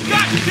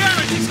 God damn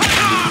it! He's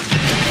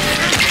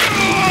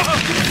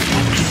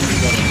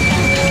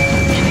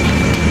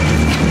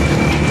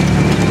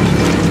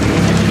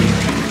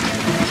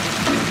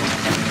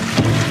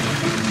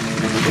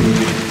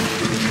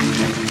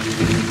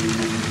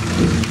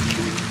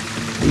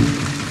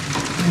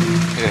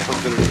Yeah,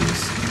 I'm gonna do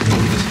this.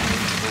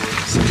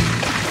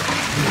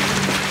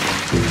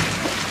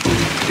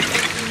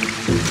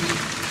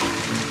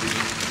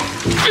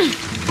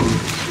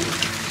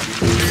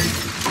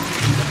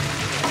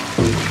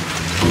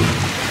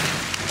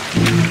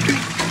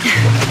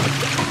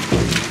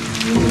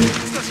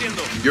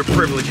 Your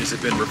privileges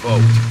have been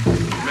revoked.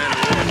 Commander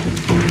Romb,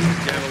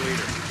 Gamma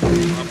Leader.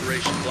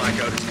 Operation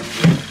Blackout is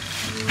complete.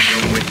 No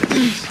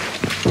witnesses.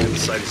 And the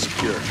site is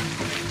secure.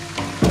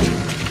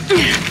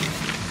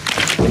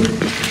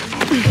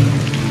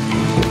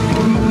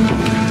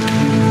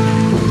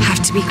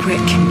 Have to be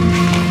quick.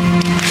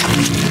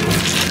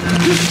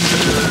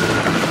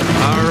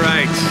 All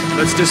right,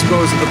 let's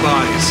dispose of the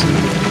bodies.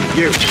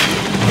 You.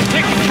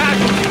 Take the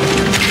casualty!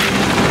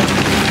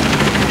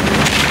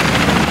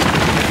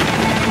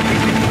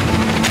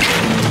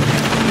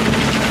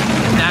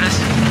 Status?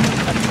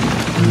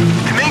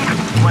 Domingo,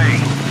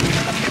 wait.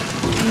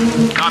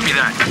 Copy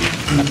that.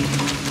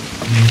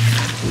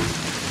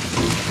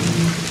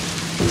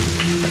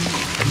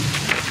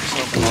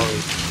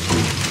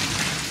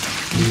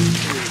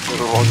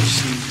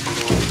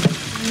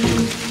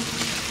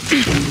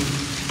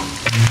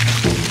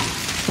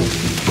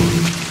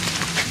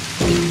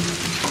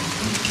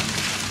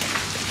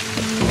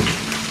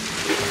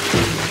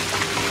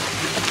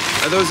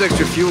 Are those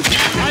extra fuel?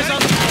 Eyes on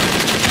the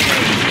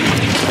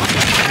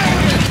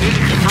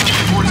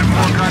reports of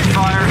more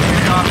gunfire.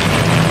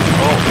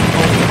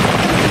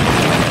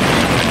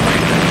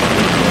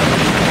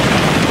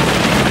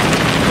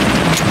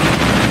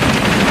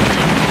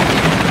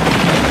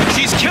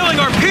 She's killing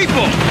our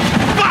people!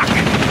 Fuck!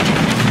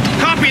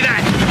 Copy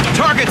that!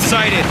 Target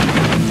sighted!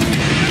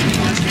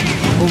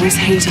 Always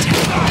hated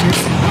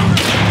helicopters.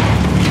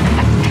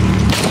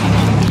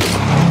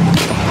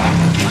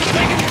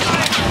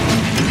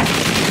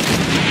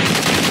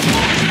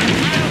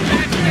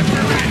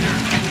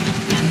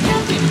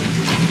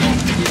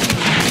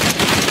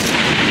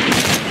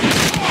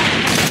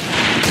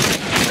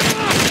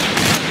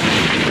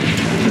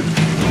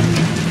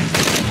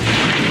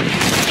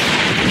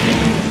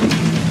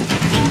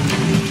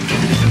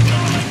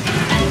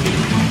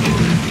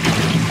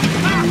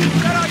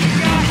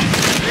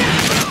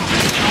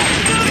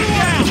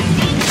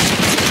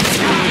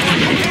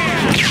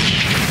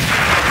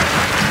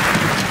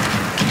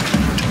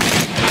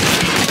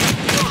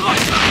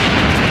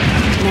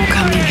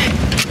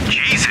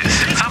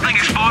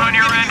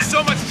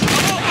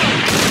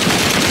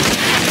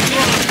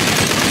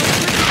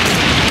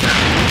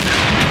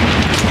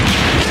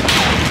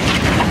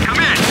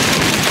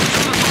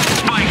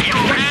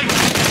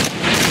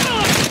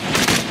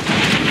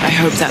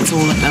 I hope that's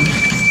all of them.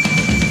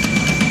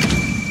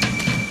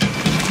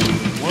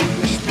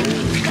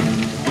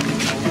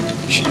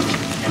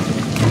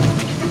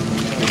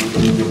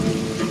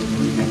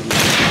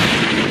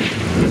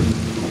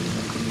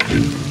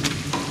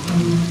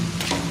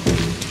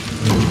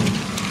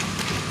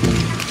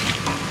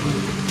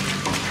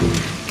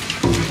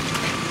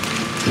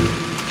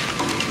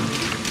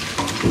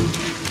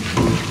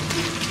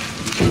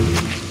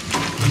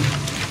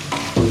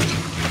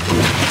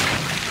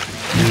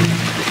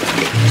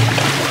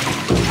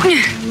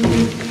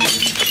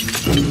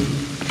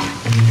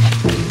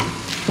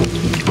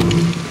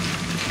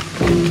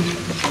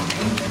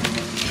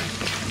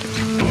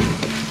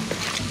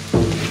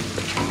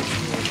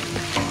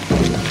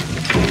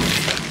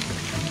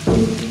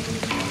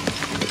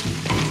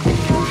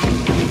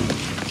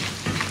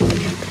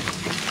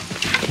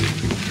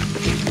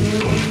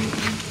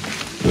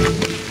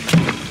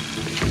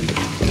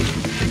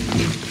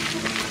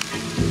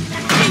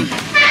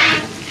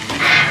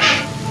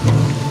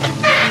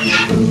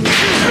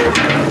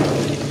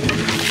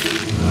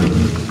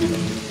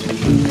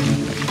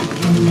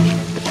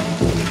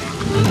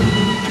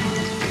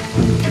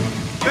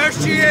 There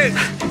she is!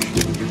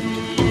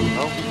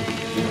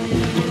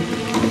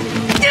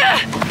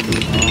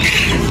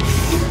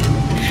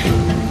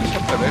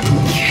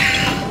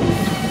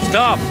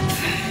 Stop!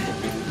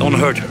 Don't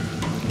hurt her.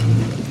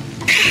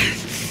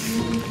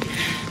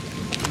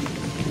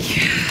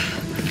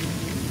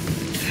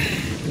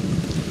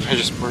 I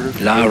just murdered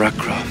her. Lara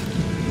Croft.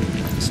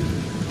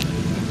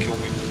 Kill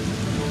me.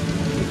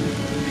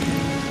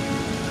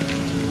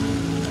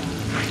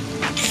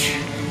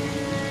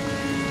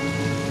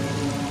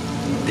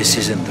 This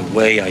isn't the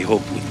way I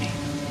hoped with me.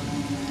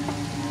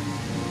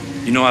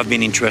 You know I've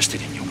been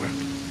interested in your work.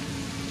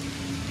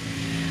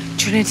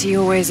 Trinity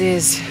always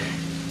is.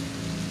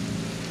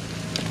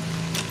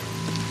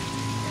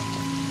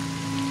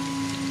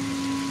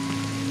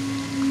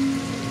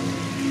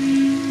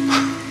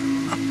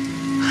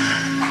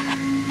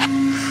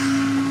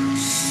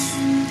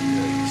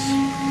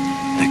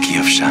 The key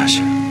of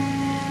Sasha.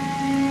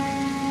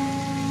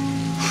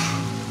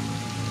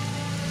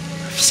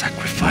 I've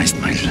sacrificed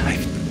my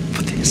life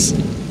for this.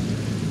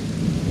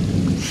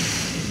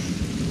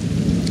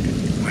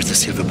 Where's the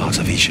silver box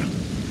of Isha?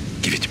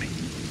 Give it to me.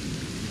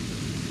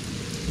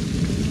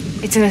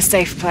 It's in a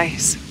safe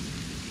place.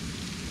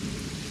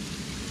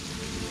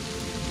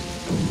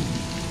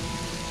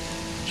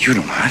 You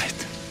don't have it.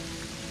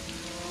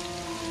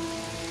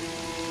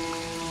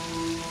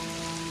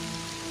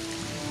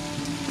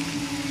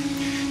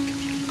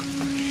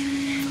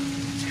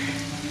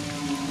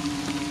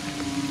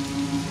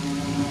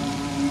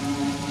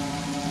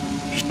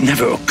 It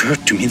never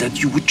occurred to me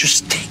that you would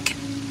just take it.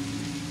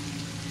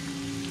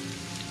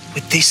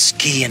 With this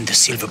key and the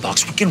silver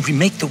box, we can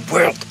remake the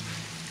world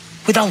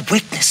without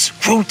weakness,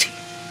 cruelty.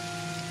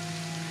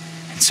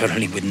 And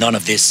certainly with none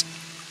of this.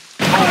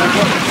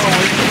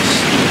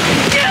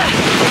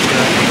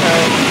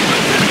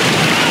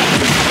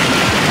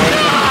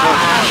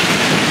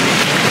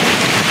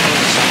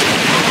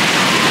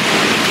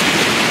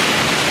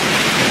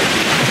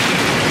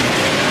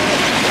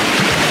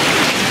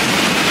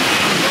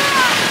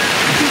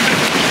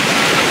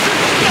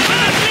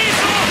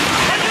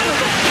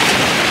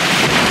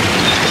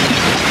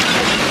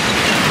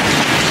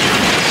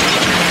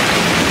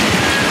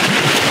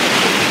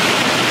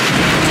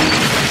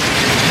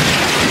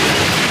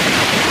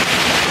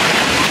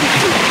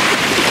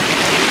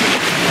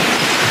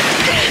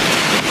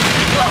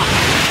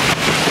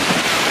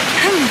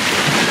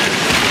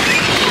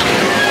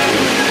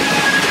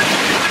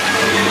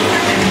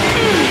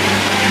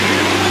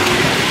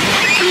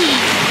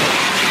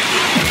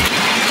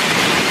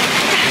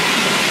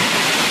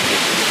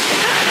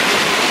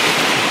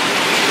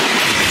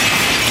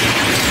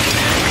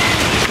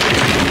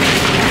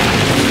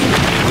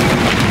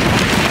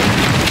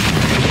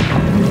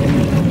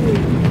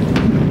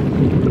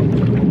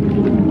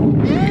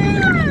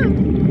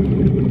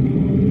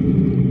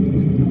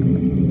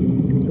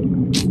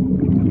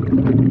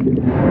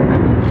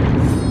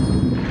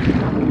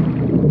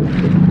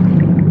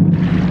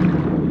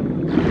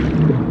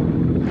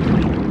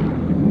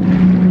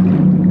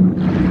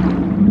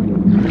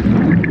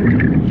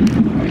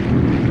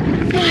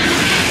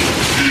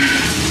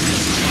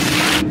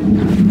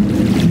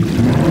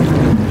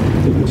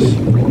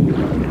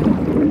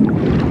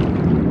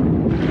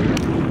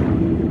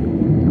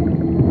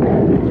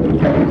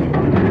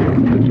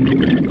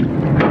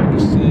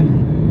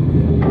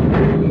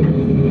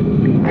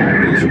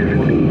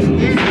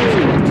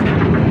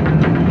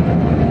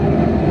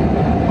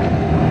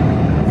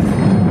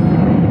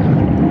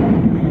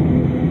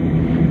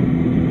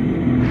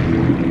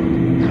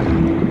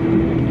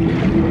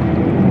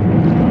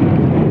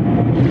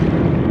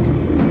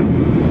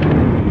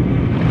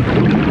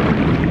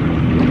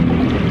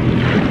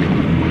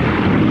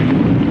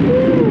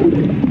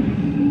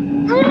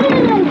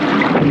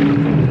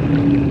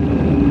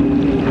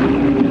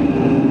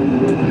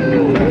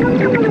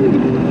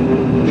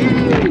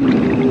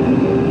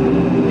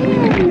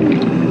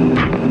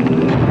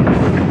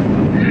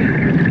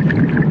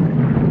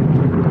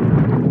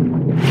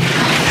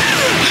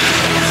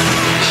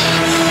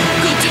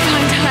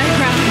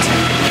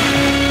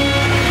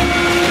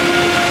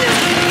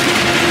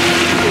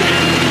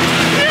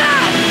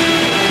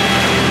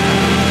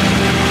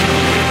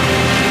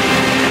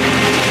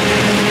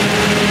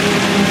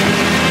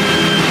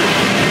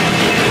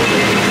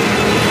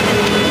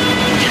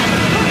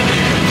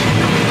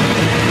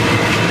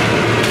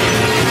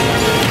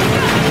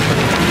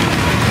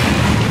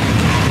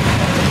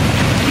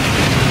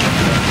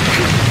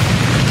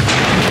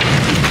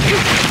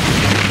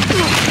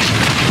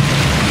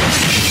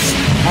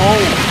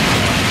 Oh,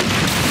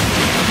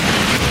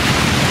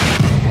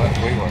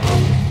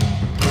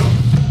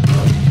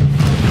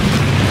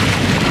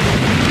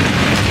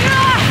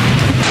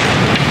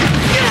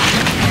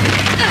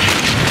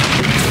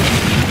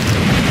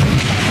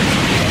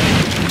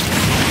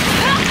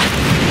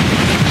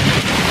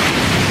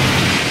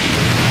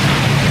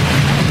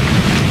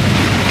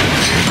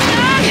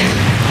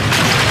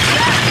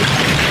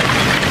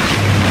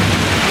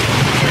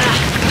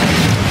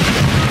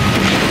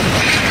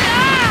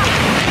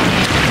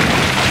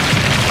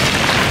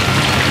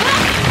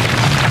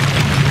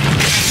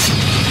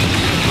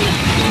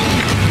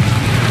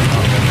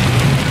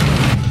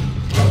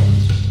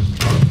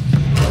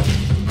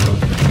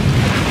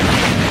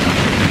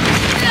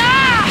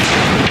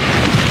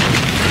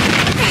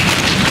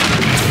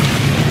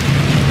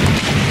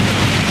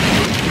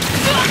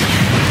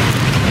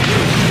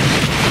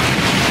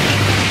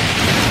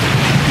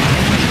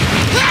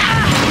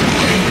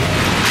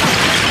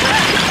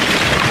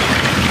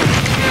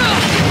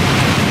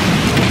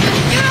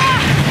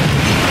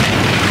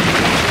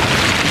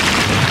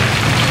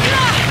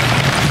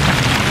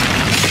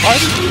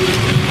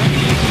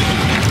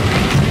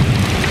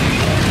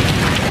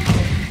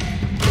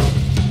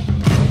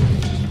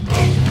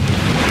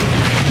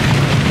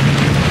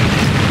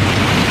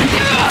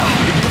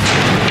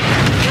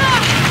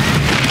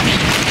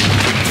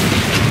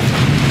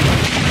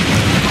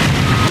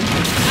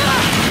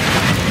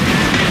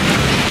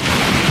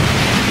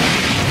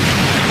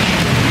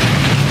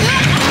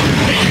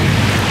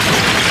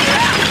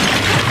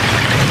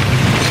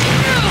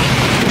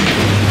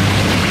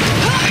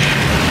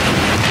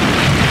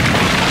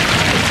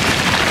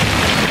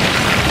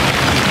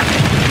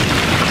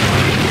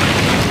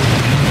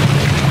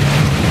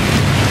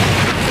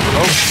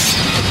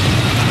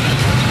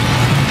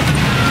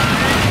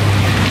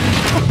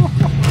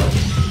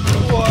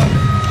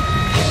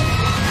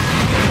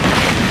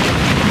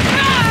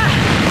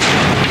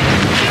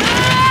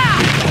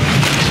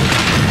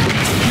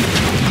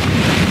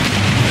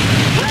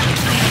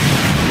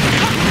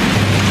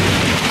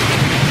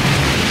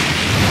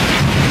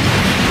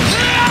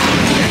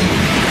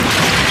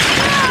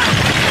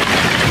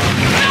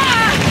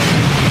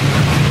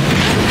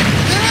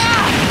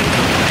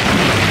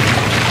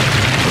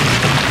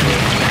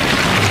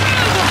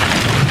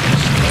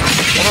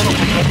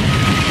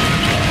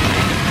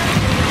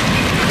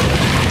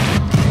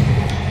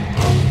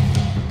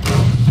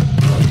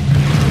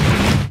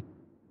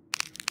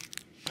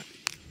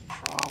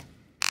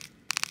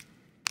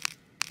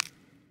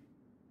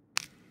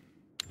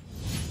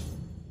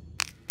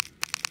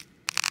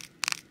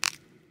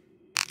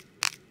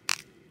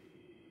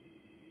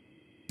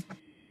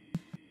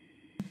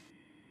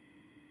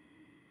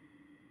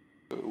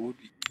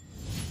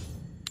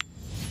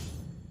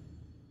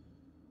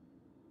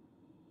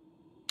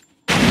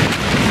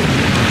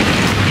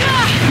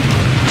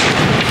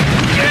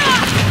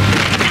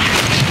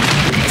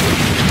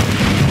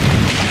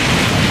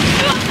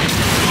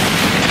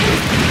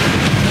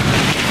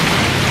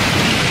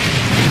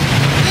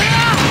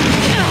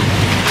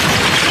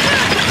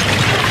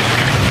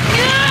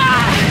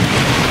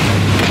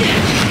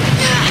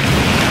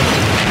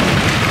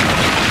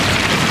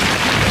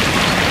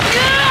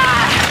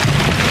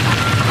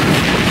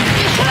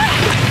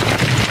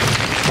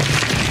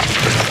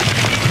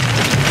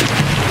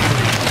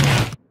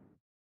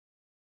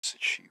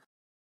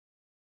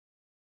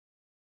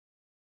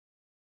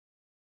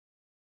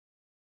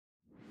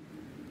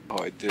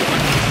 I did.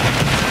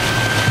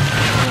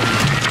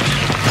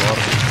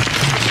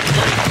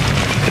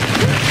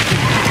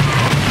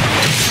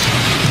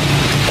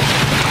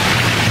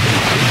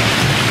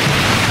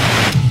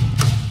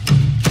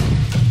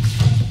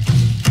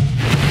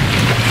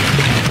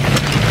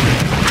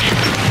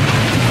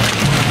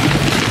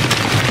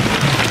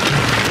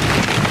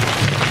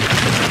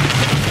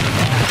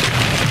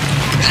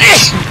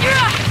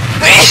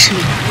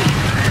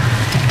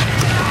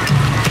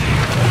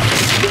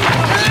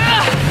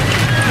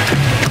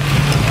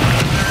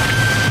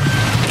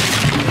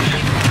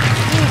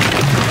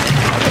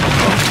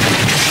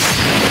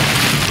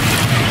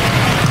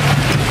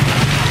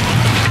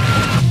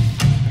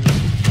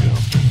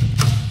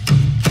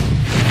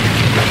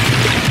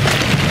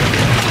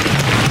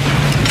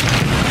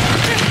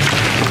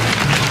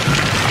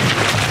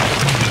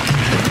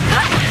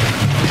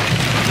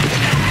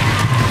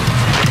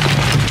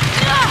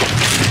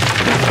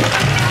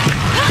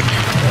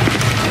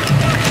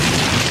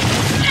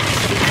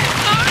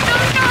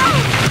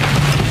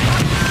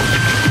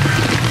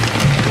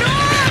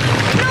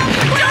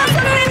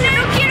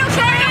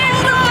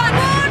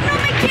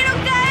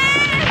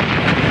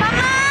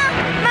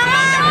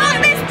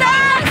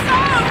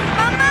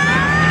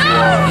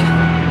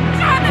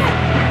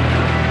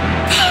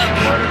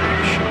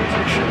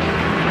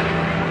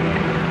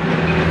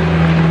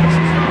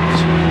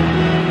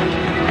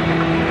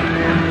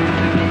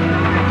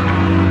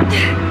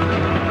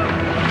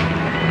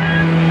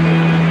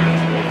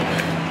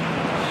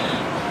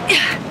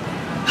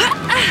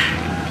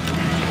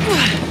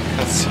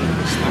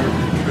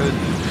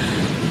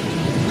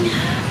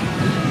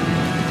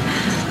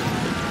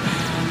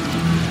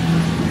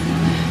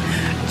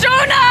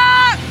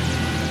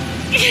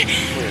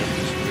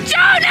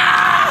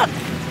 Jonah!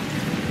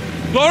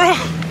 Laura!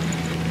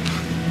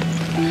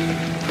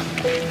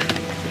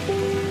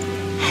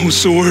 I was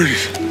so worried.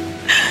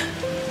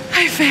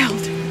 I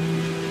failed.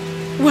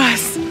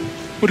 Worse.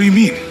 What do you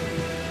mean?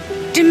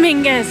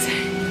 Dominguez.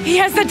 He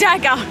has the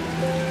dagger.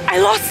 I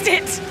lost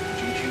it.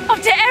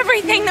 After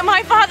everything that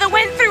my father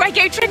went through, I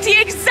gave Trinity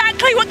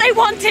exactly what they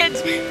wanted.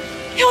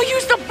 He'll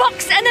use the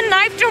box and the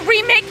knife to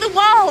remake the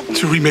world.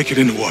 To remake it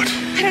into what?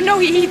 I don't know.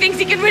 He thinks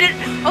he can rid it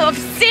of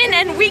sin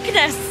and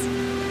weakness.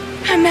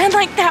 A man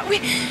like that, we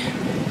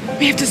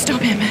have to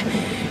stop him.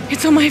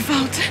 It's all my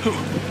fault.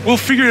 We'll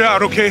figure it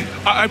out, okay?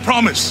 I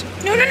promise.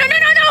 No.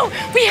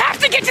 We have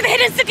to get to the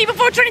hidden city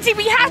before Trinity.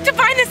 We have to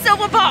find the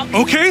silver box.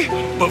 Okay,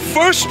 but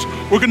first,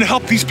 we're gonna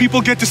help these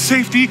people get to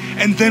safety,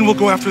 and then we'll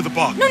go after the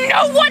box.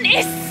 No one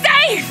is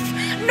safe!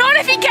 Not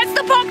if he gets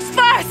the box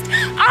first!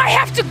 I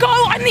have to go!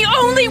 I'm the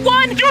only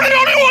one! You're the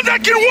only one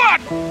that can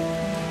what?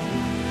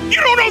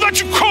 You don't know that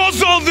you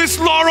caused all this,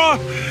 Laura!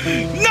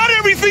 Not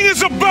everything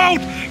is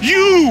about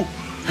you!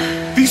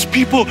 These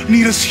people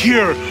need us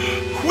here.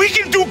 We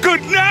can do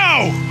good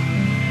now!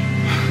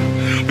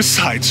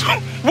 Besides,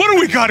 what do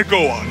we gotta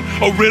go on?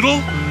 A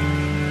riddle?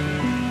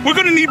 We're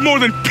gonna need more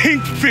than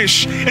pink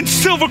fish and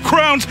silver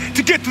crowns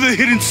to get to the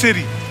hidden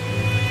city.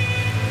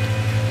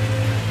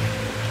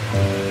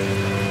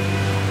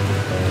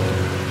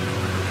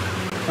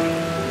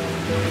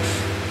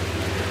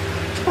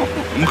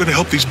 I'm gonna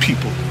help these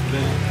people.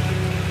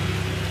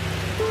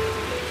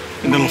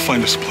 And then I'll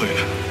find us a plane.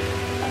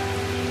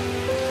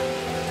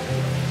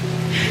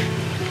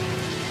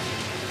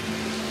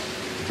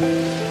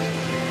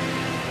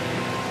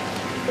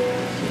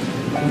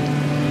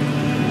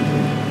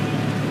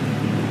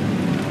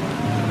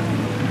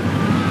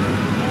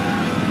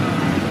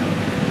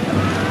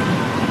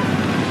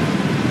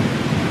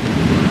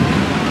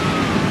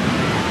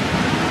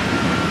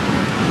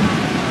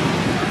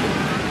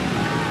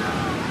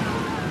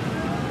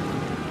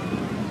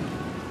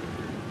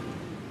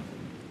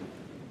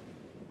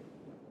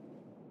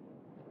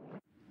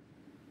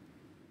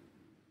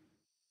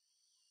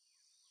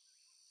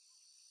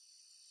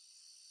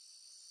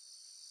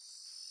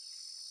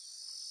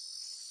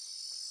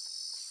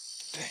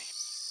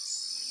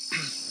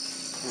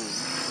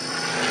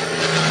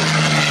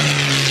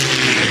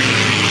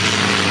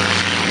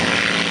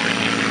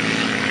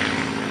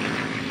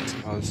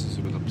 Oh, this is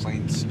where the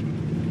plane's.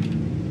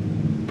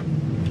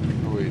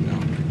 Oh wait, no,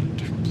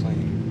 different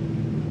plane.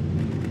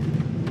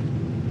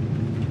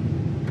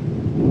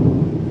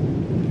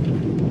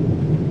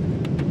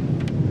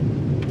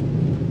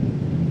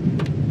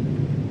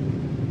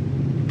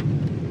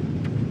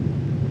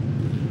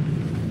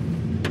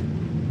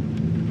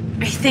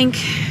 I think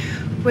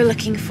we're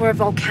looking for a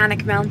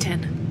volcanic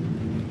mountain.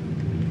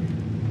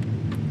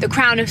 The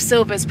crown of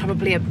silver is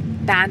probably a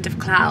band of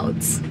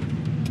clouds.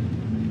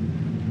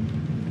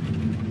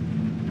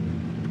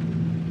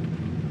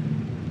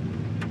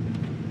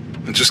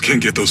 I just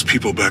can't get those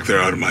people back there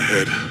out of my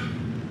head.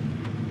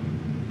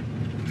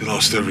 They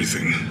lost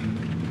everything.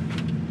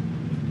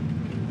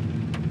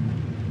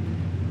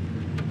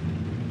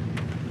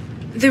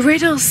 The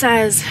riddle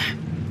says,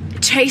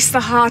 chase the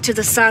heart of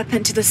the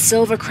serpent to the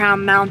Silver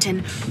Crown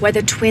Mountain where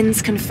the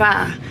twins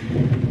confer.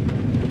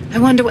 I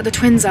wonder what the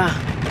twins are.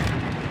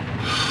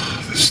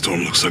 This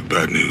storm looks like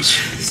bad news.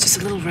 It's just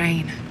a little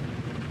rain.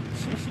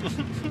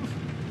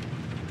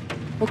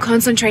 We'll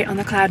concentrate on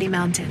the cloudy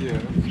mountain.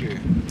 Yeah, okay.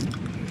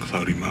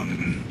 Cloudy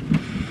Mountain.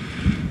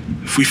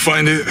 If we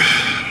find it,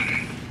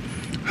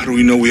 how do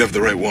we know we have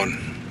the right one?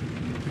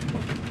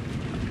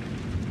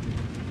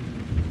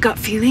 Gut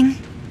feeling?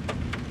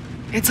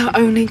 It's our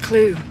only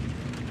clue.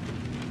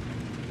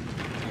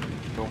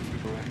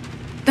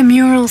 The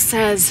mural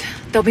says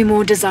there'll be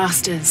more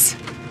disasters.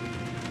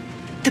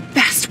 The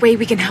best way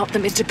we can help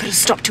them is to put a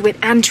stop to it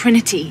and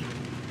Trinity.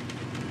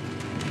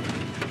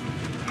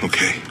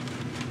 Okay.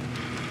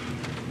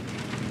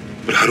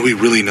 But how do we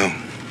really know?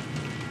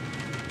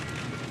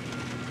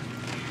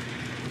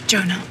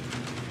 Jonah,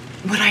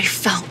 what I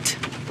felt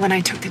when I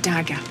took the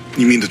dagger.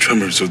 You mean the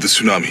tremors of the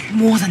tsunami?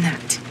 More than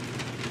that.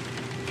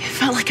 It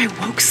felt like I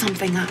woke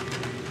something up.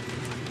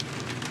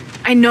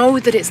 I know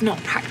that it's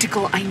not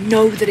practical. I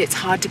know that it's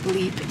hard to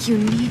believe, but you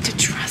need to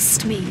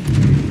trust me.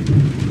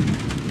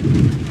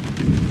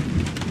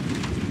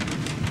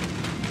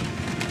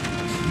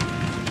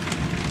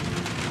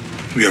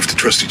 We have to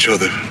trust each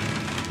other.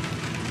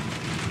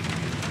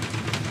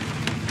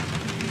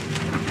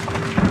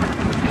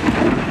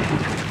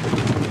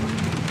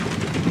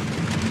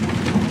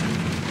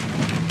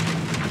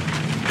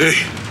 Hey,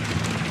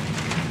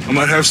 I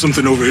might have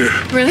something over here.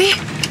 Really?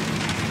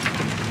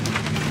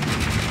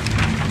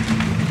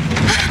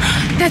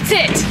 That's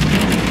it.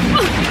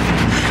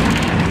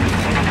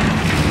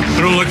 I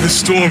don't like this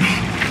storm.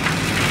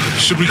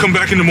 Should we come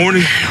back in the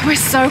morning? We're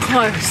so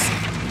close.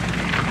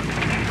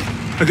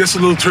 I guess a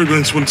little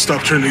turbulence wouldn't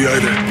stop Trinity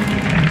either.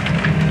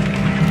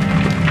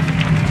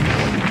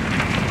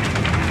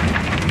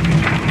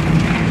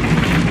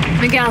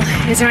 Miguel,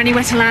 is there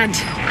anywhere to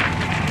land?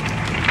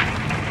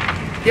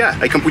 Yeah,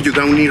 I can put you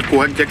down near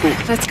Kuak Yaku.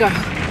 Let's go.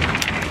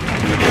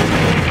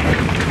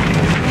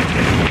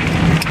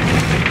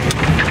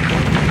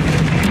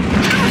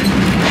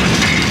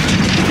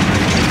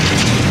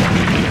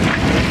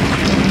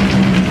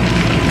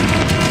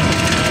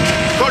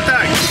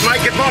 Contact!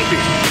 Might get bumpy.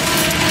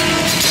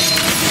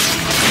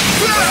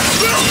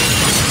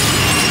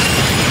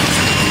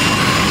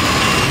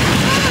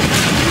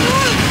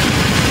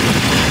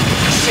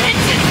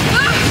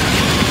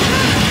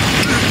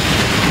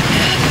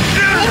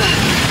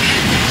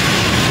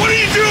 What are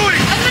you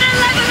doing? I'm gonna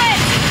level it!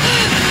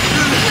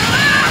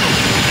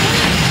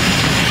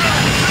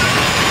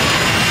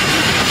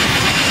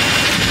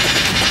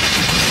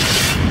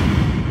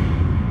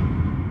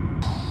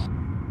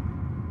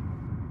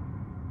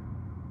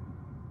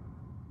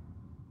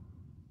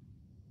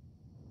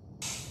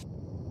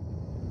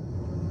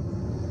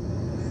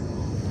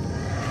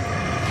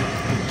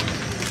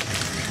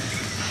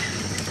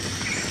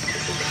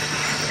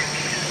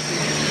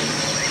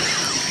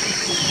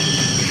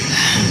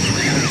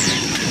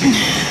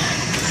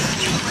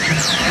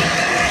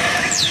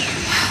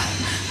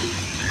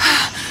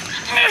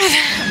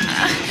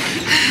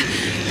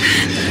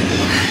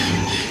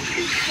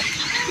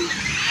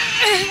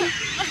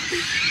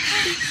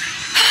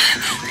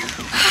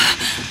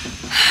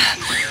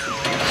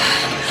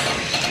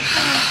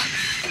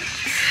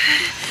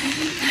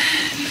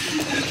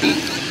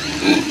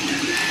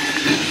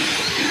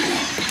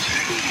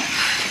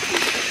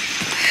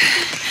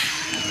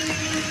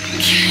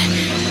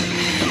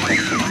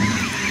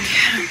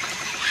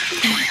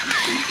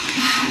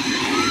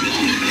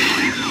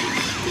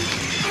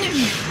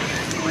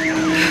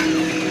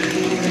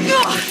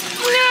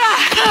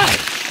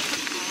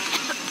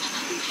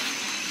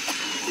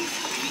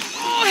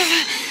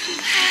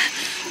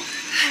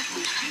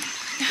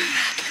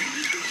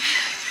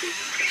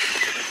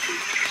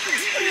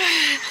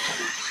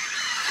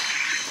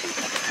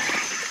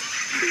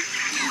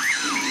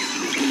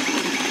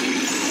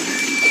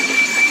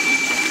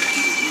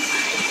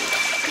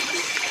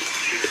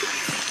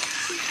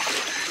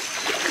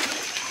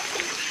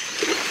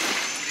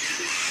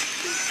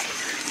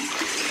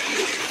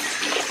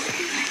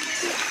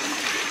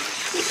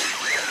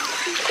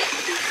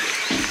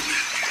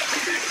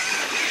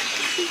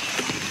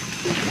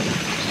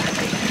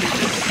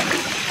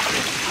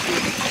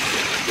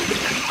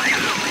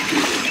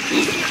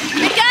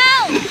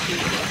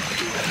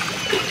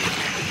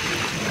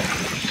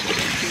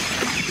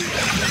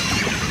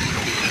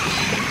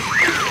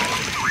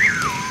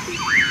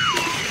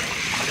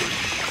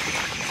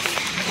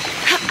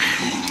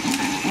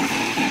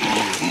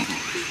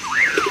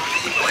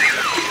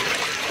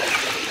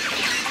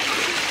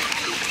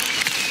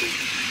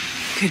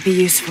 Could be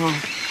useful.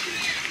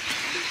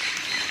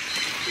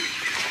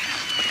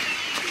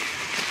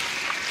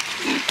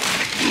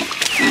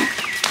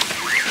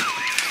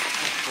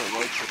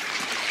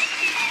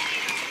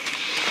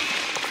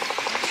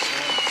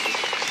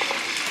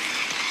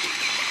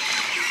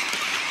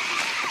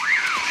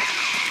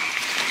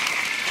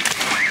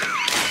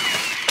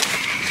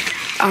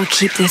 I'll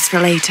keep this for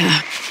later.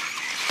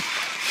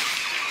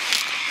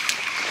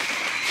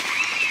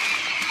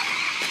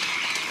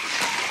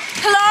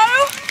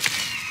 Hello?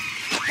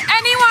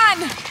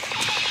 Anyone?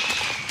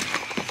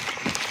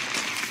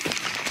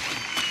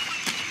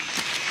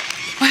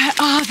 Where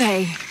are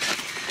they?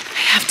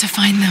 I have to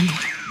find them.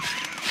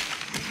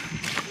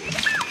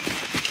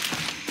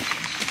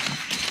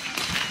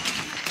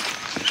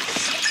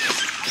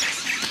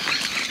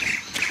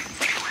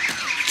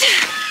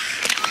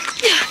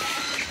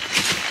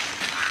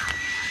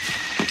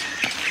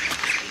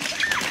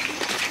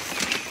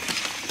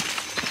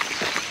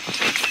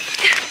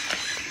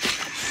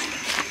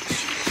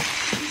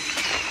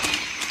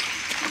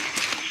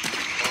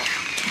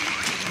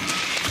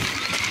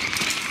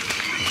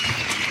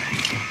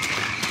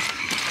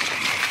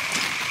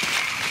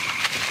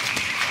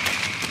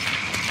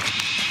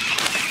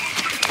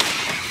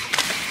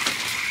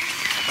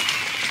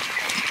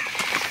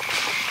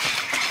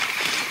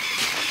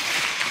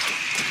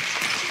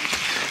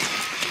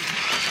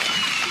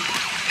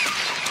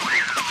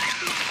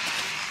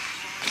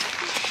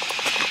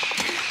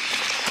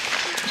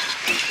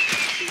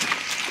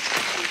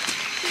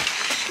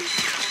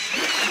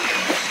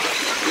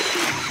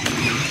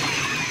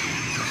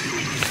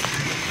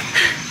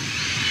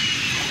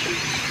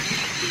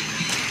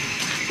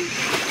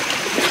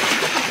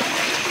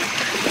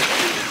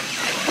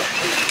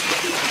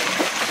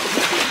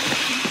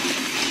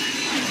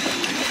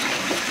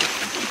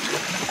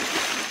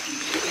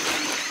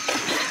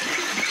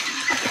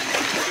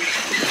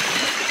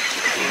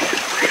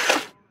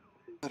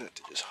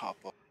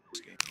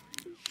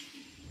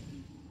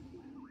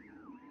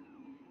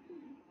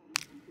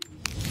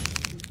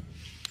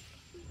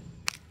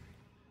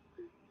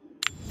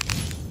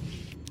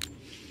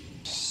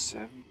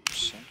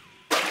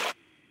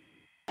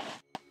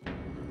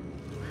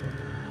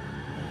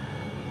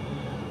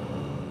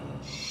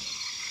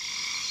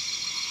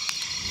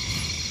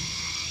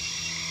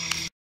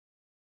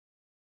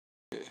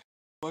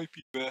 Might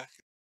be back.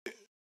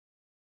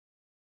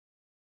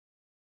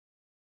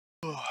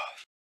 Ugh.